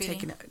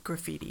taken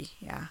graffiti.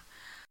 Yeah.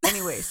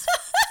 Anyways.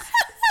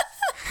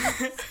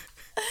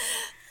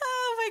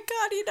 Oh my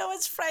God,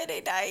 it's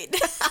Friday night.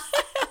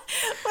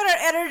 When our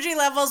energy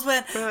levels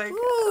went, we're like,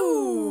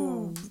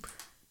 ooh.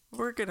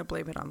 We're going to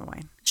blame it on the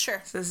wine.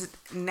 Sure. So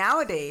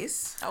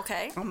nowadays,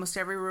 okay, almost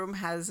every room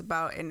has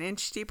about an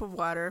inch deep of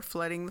water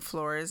flooding the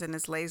floors and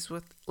is laced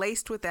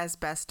with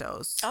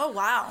asbestos. Oh,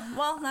 wow.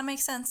 Well, that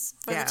makes sense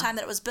for the time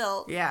that it was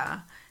built.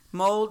 Yeah.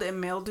 Mold and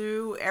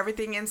mildew,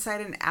 everything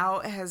inside and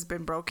out has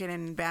been broken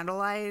and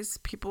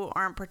vandalized. People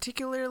aren't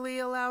particularly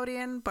allowed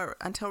in, but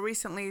until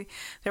recently,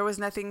 there was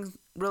nothing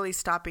really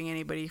stopping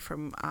anybody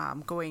from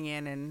going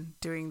in and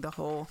doing the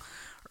whole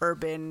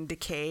urban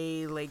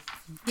decay, like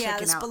the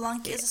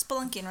spelunking. Is it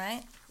spelunking,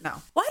 right? No.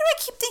 Why do I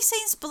keep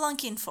saying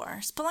spelunking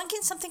for? Spelunking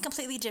is something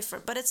completely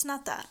different, but it's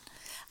not that.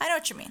 I know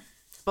what you mean.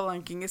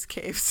 Spelunking is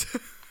caves.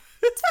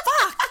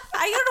 Fuck!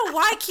 I don't know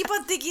why I keep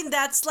on thinking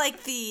that's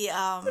like the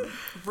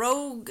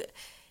rogue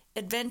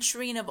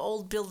adventuring of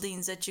old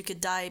buildings that you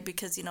could die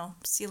because,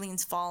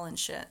 ceilings fall and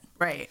shit.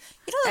 Right.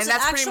 And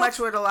that's pretty much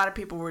what a lot of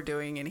people were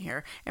doing in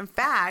here. In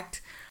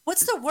fact...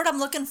 What's the word I'm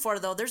looking for,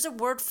 though? There's a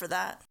word for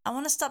that. I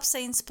want to stop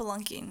saying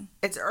spelunking.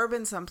 It's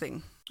urban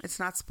something. It's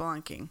not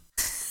spelunking.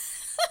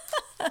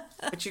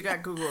 But you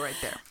got Google right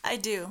there. I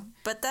do.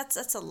 But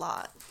that's a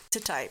lot to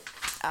type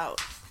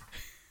out.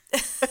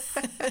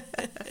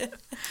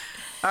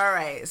 All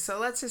right, so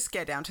let's just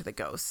get down to the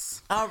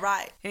ghosts. All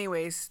right.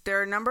 Anyways, there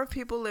are a number of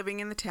people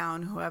living in the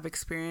town who have had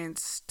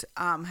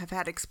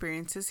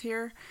experiences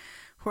here,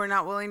 who are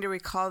not willing to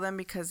recall them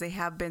because they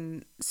have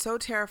been so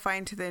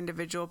terrifying to the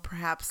individual.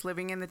 Perhaps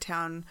living in the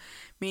town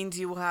means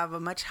you will have a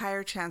much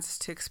higher chance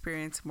to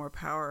experience more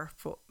power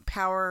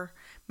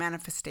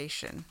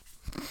manifestation.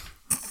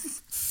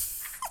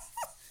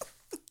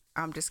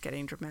 I'm just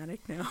getting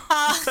dramatic now.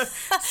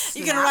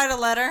 You gonna write a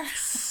letter?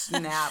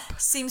 Snap.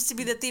 Seems to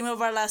be the theme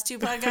of our last two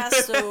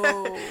podcasts.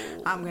 So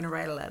I'm gonna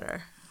write a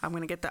letter. I'm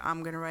gonna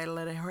write a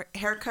letter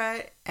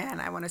haircut,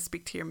 and I want to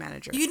speak to your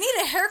manager. You need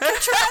a haircut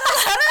to write a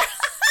letter?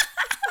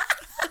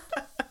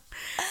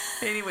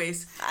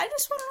 Anyways, I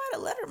just want to write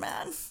a letter,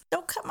 man.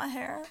 Don't cut my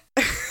hair.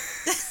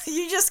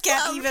 You just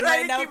can't even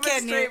right now,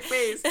 can you?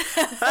 Face.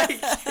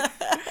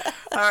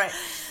 All right.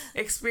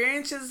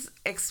 Experiences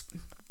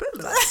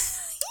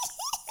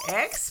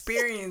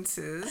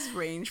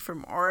range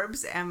from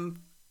orbs and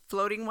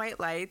floating white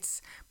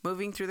lights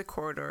moving through the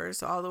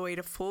corridors, all the way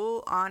to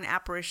full-on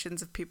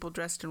apparitions of people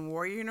dressed in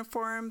war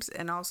uniforms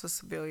and also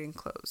civilian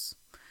clothes.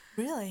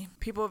 Really?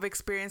 People have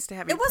experienced a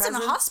heavy presence. It wasn't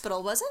presence. a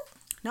hospital, was it?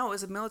 No, it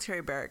was a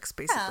military barracks,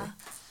 basically. Yeah.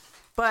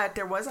 But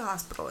there was a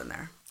hospital in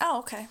there. Oh,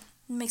 okay.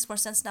 It makes more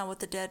sense now with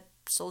the dead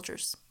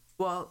soldiers.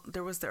 Well,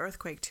 there was the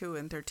earthquake, too,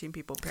 and 13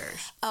 people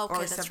perished. Oh,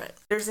 okay, that's right.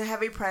 There's a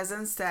heavy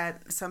presence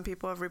that some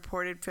people have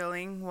reported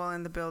feeling while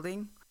in the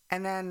building.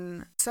 And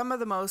then some of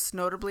the most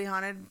notably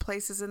haunted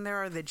places in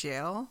there are the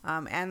jail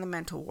and the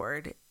mental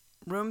ward.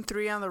 Room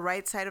 3 on the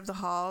right side of the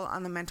hall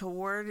on the mental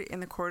ward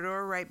in the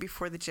corridor right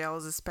before the jail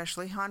is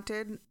especially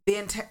haunted.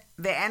 The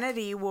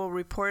entity will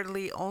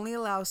reportedly only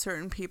allow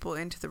certain people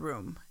into the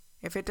room.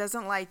 If it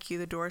doesn't like you,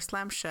 the door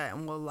slams shut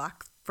and will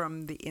lock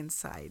from the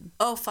inside.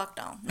 Oh, fuck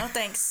no. No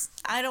thanks.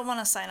 I don't want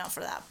to sign up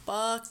for that.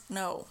 Fuck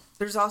no.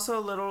 There's also a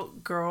little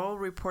girl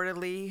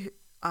reportedly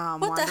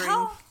the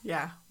hell?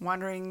 Yeah,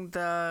 wandering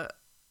the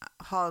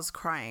halls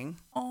crying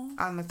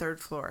on the 3rd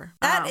floor.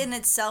 That in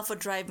itself would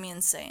drive me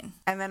insane.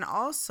 And then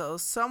also,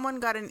 someone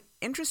got an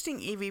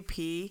interesting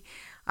EVP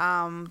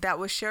that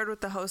was shared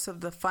with the hosts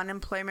of the Fun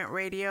Employment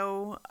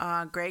Radio,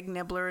 Greg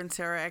Nibbler and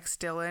Sarah X.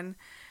 Dillon,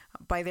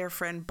 by their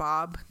friend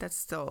Bob.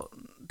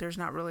 There's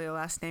not really a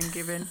last name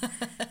given,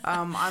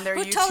 on their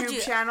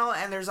YouTube channel,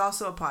 and there's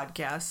also a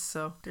podcast.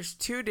 So there's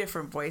 2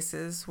 different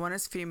voices. One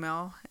is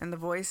female, and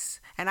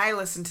I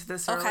listened to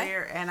this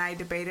earlier, and I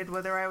debated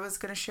whether I was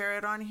going to share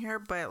it on here,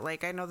 but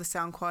I know the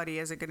sound quality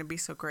isn't going to be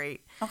so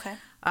great. Okay.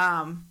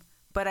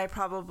 But I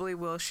probably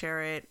will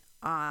share it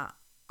on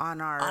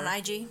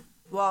IG.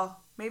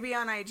 Well, maybe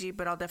on IG,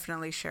 but I'll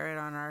definitely share it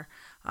on our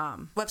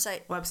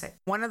website.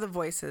 One of the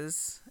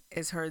voices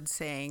is heard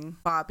saying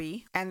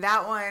Bobby, and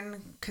that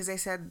one, because they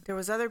said there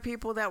was other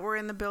people that were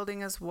in the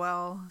building as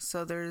well,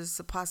 so there's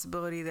a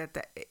possibility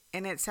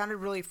and it sounded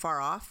really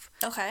far off.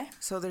 Okay.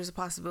 So there's a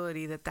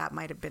possibility that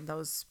might have been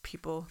those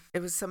people.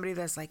 It was somebody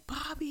that's like,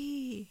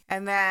 Bobby.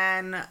 And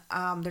then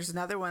there's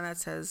another one that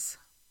says,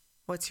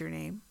 what's your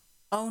name?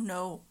 Oh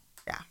no.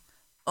 Yeah.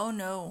 Oh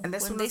no. And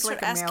this when one they was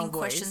start like a male asking voice.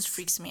 questions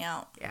freaks me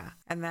out. Yeah.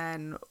 And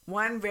then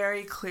one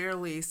very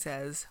clearly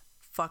says,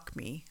 fuck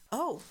me.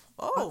 Oh.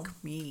 Fuck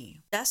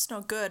me. That's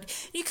no good.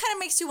 It kind of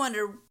makes you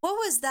wonder, what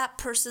was that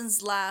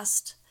person's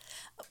last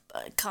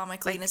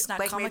comically, and it's not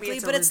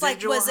comically, but it's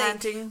like, was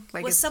haunting,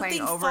 was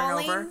something over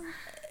falling? and over?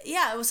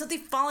 Yeah, it was something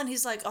falling.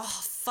 He's like, oh,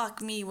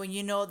 fuck me when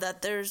you know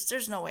that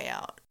there's no way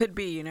out. Could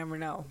be, you never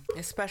know.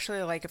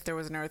 Especially like if there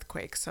was an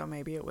earthquake, so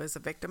maybe it was a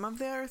victim of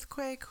the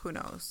earthquake, who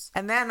knows.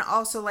 And then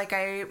also, like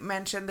I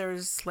mentioned,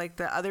 there's like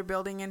the other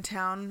building in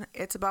town.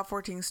 It's about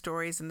 14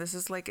 stories, and this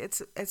is like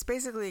it's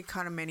basically a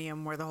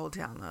condominium where the whole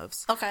town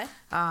lives. Okay.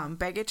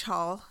 Baggage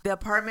Hall, the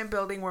apartment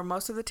building where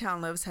most of the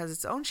town lives, has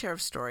its own share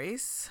of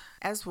stories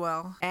as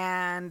well.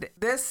 And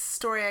this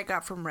story I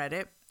got from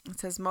Reddit. It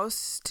says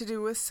most to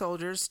do with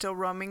soldiers still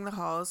roaming the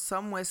halls,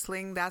 some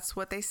whistling, that's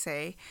what they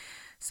say.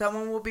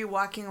 Someone will be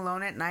walking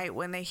alone at night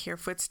when they hear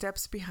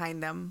footsteps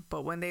behind them,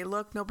 but when they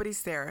look,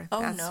 nobody's there.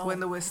 That's when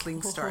the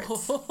whistling starts.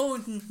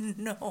 Oh,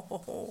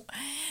 no.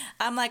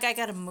 I'm like, I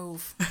gotta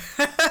move.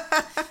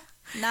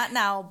 Not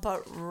now,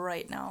 but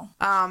right now.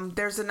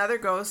 There's another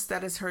ghost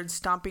that is heard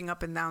stomping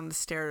up and down the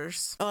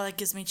stairs. Oh, that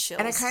gives me chills.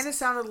 And it kind of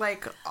sounded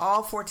like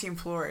all 14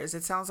 floors.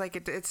 It sounds like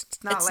it's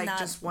not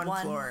just one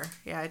floor.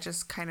 Yeah, it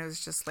just kind of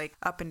is just like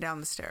up and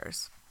down the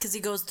stairs. Because he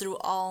goes through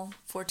all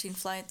 14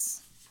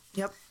 flights.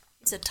 Yep.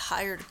 It's a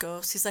tired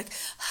ghost. He's like,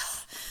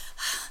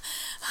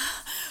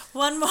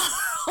 one more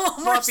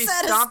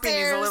set stomping of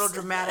stairs. Is a little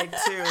dramatic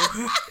too.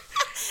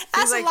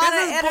 He's like,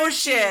 this is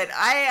bullshit.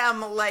 I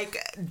am like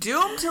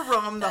doomed to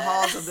roam the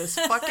halls of this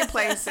fucking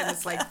place, and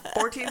it's like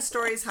 14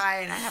 stories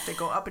high, and I have to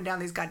go up and down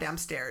these goddamn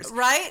stairs,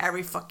 right?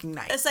 Every fucking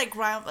night. It's like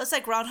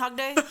Groundhog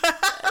Day.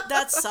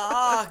 That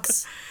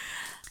sucks.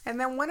 And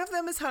then one of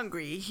them is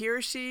hungry. He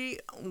or she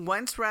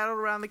once rattled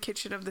around the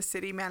kitchen of the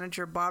city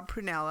manager, Bob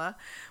Prunella.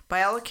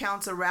 By all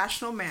accounts, a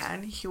rational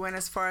man. He went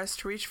as far as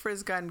to reach for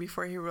his gun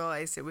before he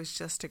realized it was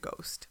just a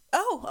ghost.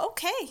 Oh,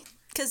 okay.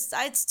 Because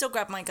I'd still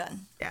grab my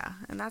gun. Yeah,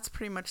 and that's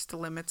pretty much the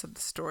limits of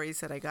the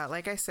stories that I got.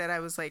 Like I said, I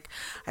was like,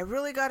 I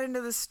really got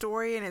into the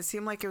story, and it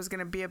seemed like it was going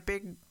to be a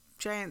big,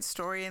 giant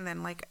story, and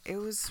then like it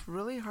was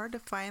really hard to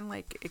find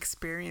like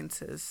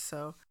experiences.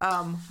 So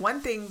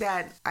one thing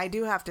that I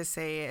do have to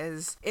say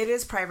is it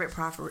is private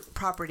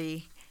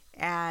property,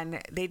 and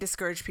they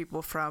discourage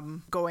people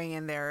from going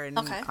in there and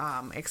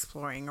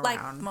exploring around,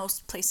 like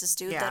most places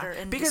do that are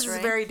in because disarray.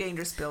 It's a very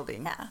dangerous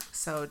building. Yeah.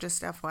 So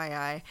just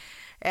FYI.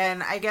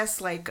 And I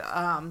guess like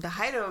the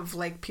height of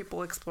like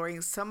people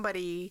exploring,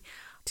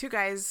 two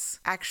guys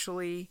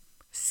actually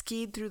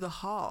skied through the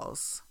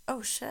halls.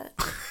 Oh shit.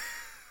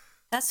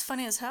 That's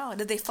funny as hell.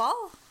 Did they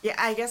fall? Yeah,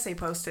 I guess they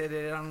posted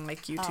it on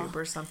like YouTube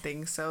or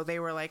something. So they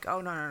were like, oh,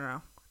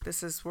 no.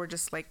 We're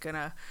just like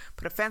gonna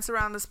put a fence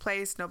around this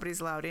place. Nobody's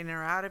allowed in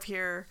or out of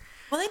here.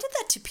 Well, they did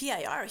that to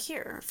PIR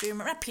here. If you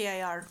remember, not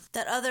PIR,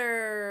 that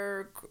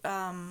other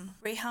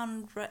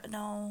Greyhound,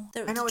 no.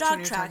 I know what dog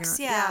you're tracks,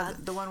 talking about. Yeah,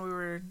 the one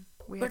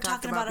we were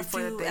talking about a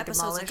few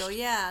episodes ago.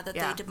 Yeah, that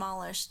they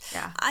demolished.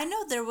 Yeah. I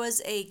know there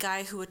was a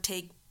guy who would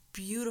take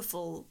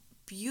beautiful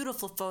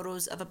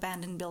photos of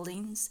abandoned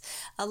buildings.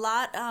 A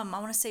lot, I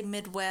want to say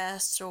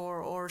Midwest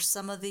or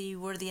some of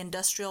where the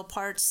industrial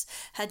parts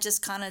had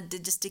just kind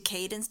of just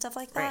decayed and stuff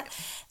like that.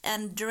 Right.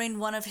 And during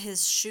one of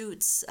his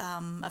shoots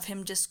of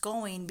him just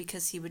going,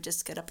 because he would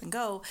just get up and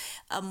go,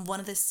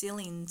 one of the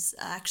ceilings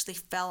actually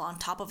fell on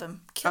top of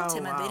him, killed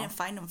him, and they didn't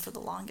find him for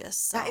the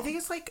longest. So. I think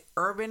it's like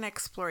urban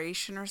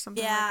exploration or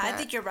something like that. Yeah, I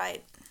think you're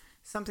right.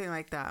 Something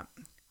like that.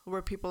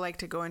 Where people like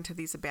to go into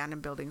these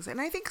abandoned buildings. And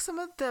I think some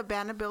of the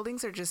abandoned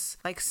buildings are just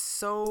like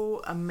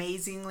so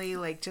amazingly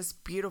like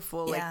just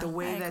beautiful. Yeah, like the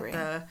way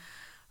that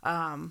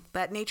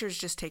that nature's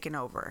just taken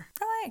over.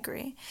 Oh, I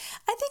agree.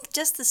 I think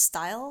just the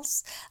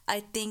styles.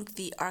 I think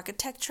the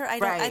architecture.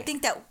 I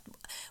think that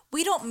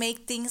we don't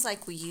make things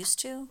like we used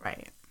to.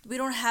 Right. We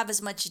don't have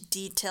as much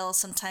detail.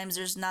 Sometimes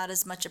there's not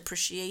as much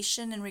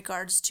appreciation in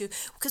regards to,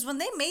 because when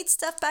they made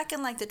stuff back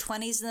in like the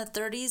 20s and the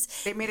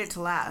 30s, they made it to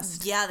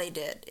last. Yeah, they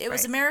did. It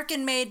was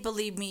American made.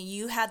 Believe me,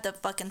 you had the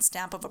fucking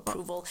stamp of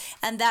approval,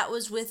 and that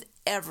was with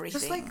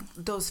everything. Just like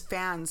those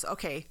fans.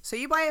 Okay, so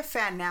you buy a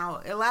fan now.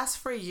 It lasts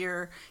for a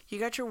year. You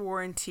got your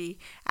warranty.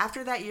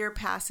 After that year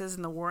passes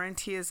and the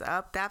warranty is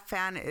up, that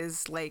fan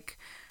is like,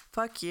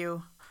 fuck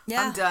you.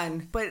 Yeah. I'm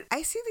done. But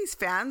I see these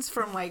fans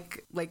from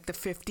like the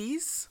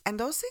 50s, and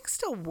those things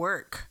still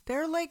work.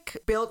 They're like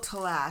built to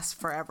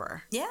last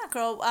forever. Yeah,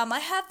 girl. I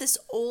have this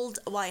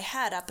I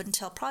had up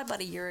until probably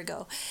about a year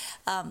ago,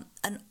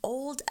 an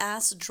old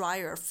ass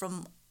dryer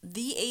from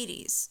the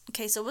 80s.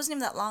 Okay, so it wasn't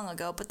even that long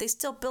ago, but they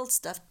still built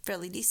stuff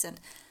fairly decent.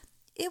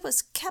 It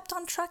was kept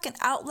on truck and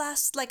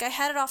outlasted. Like I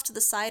had it off to the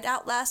side,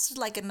 outlasted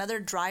like another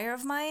dryer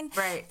of mine.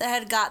 Right. That I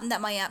had gotten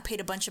that my aunt paid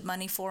a bunch of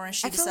money for, and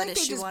she decided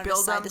she wanted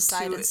side to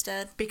side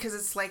instead. Because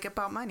it's like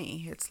about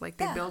money. It's like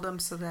they build them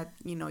so that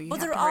you have to hurry up and go buy. Well,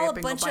 they're all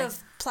a bunch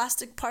of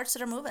plastic parts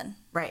that are moving.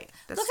 Right.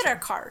 Look at our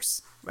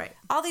cars. Right.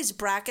 All these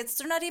brackets,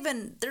 they're not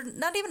even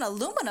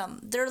aluminum.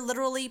 They're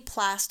literally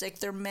plastic.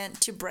 They're meant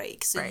to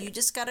break. So you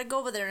just got to go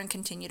over there and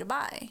continue to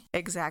buy.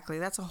 Exactly.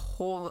 That's a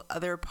whole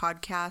other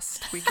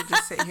podcast. We could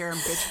just sit here and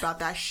bitch about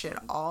that shit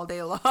all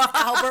day long.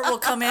 Albert will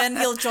come in.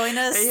 He'll join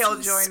us.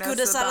 Scoot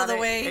us out of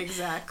the way.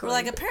 Exactly. We're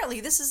like,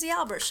 apparently this is the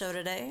Albert show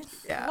today.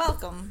 Yeah.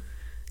 Welcome.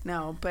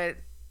 No, but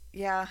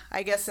yeah,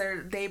 I guess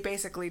they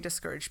basically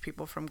discourage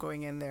people from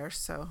going in there.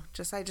 So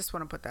I just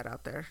want to put that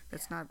out there.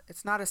 It's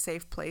not a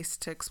safe place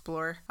to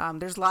explore.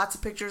 There's lots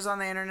of pictures on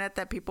the internet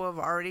that people have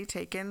already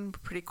taken,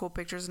 pretty cool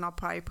pictures, and I'll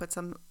probably put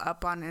some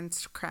up on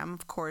Instagram,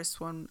 of course,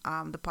 when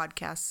the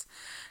podcast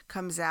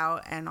comes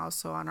out, and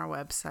also on our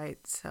website.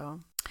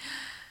 So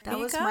that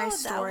was my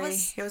story.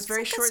 It was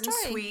very short and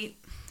sweet.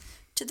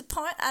 To the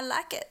point. I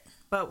like it.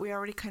 But we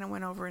already kind of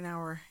went over an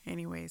hour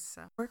anyways,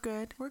 so we're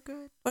good. We're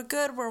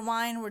good. We're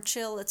wine. We're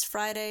chill. It's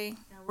Friday.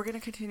 Yeah, we're going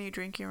to continue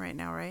drinking right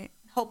now, right?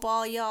 Hope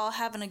all y'all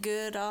having a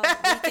good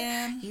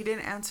weekend. You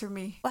didn't answer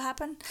me. What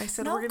happened? I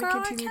said we're going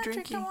to continue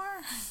drinking. No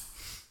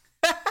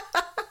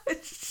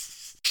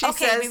she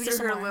says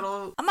through her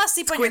little I'm going to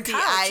sleep on your couch.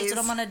 Eyes. That's what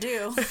I'm going to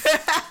do.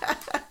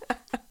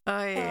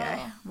 Oh,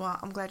 yeah. Well,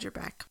 I'm glad you're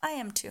back. I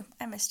am too.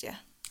 I missed you.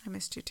 I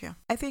missed you too.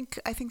 I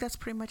think that's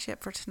pretty much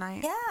it for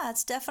tonight. Yeah,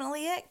 that's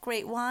definitely it.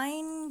 Great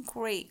wine,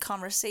 great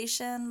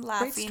conversation,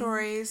 laughing, great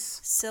stories,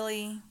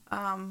 silly,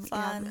 fun.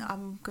 Yeah,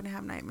 I'm gonna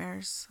have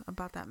nightmares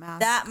about that mask.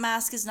 That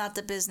mask is not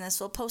the business.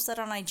 We'll post that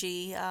on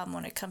IG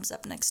when it comes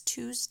up next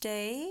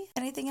Tuesday.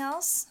 Anything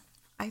else?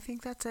 I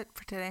think that's it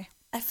for today.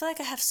 I feel like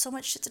I have so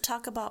much shit to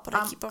talk about, but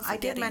I keep on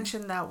forgetting. I did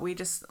mention that we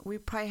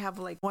probably have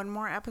like one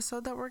more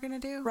episode that we're going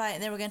to do. Right,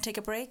 and then we're going to take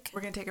a break?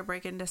 We're going to take a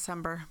break in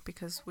December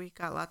because we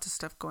got lots of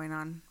stuff going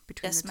on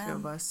between the two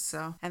of us.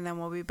 So, and then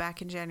we'll be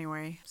back in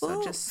January.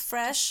 So just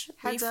fresh,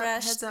 heads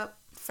up.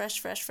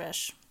 Fresh.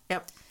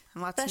 Yep,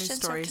 and lots of new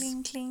stories.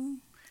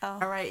 Clean. Oh.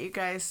 All right, you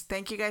guys.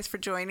 Thank you guys for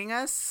joining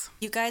us.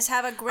 You guys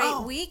have a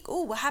great week.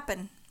 Ooh, what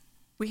happened?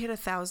 We hit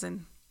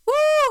 1,000.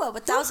 Woo!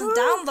 1,000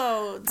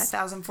 downloads.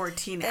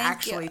 1,014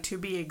 actually, to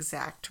be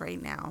exact, right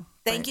now.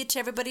 Thank you to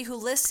everybody who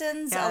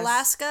listens. Yes.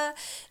 Alaska,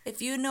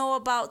 if you know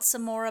about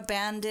some more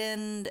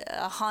abandoned,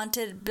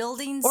 haunted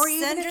buildings, or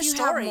even send if your you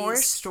stories. have more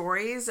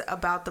stories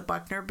about the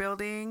Buckner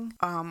building,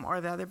 or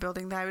the other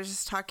building that I was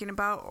just talking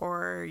about,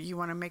 or you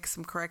want to make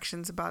some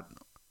corrections about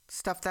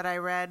stuff that I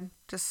read,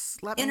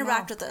 just let me know.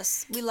 Interact with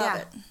us. We love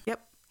it. Yep.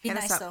 Be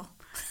nice though.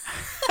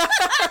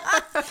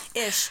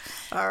 Ish.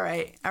 All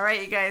right,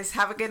 you guys.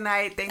 Have a good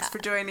night. Thanks for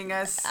joining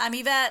us. I'm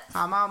Yvette.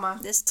 I'm Alma.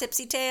 This is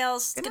Tipsy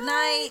Tales. Good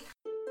night.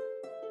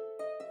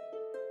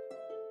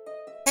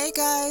 Hey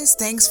guys,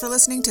 thanks for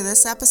listening to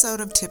this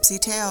episode of Tipsy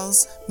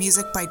Tales.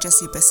 Music by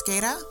Jesse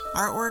Biscata,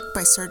 artwork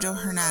by Sergio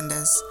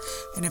Hernandez.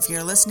 And if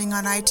you're listening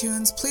on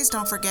iTunes, please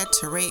don't forget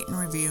to rate and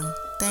review.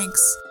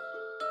 Thanks.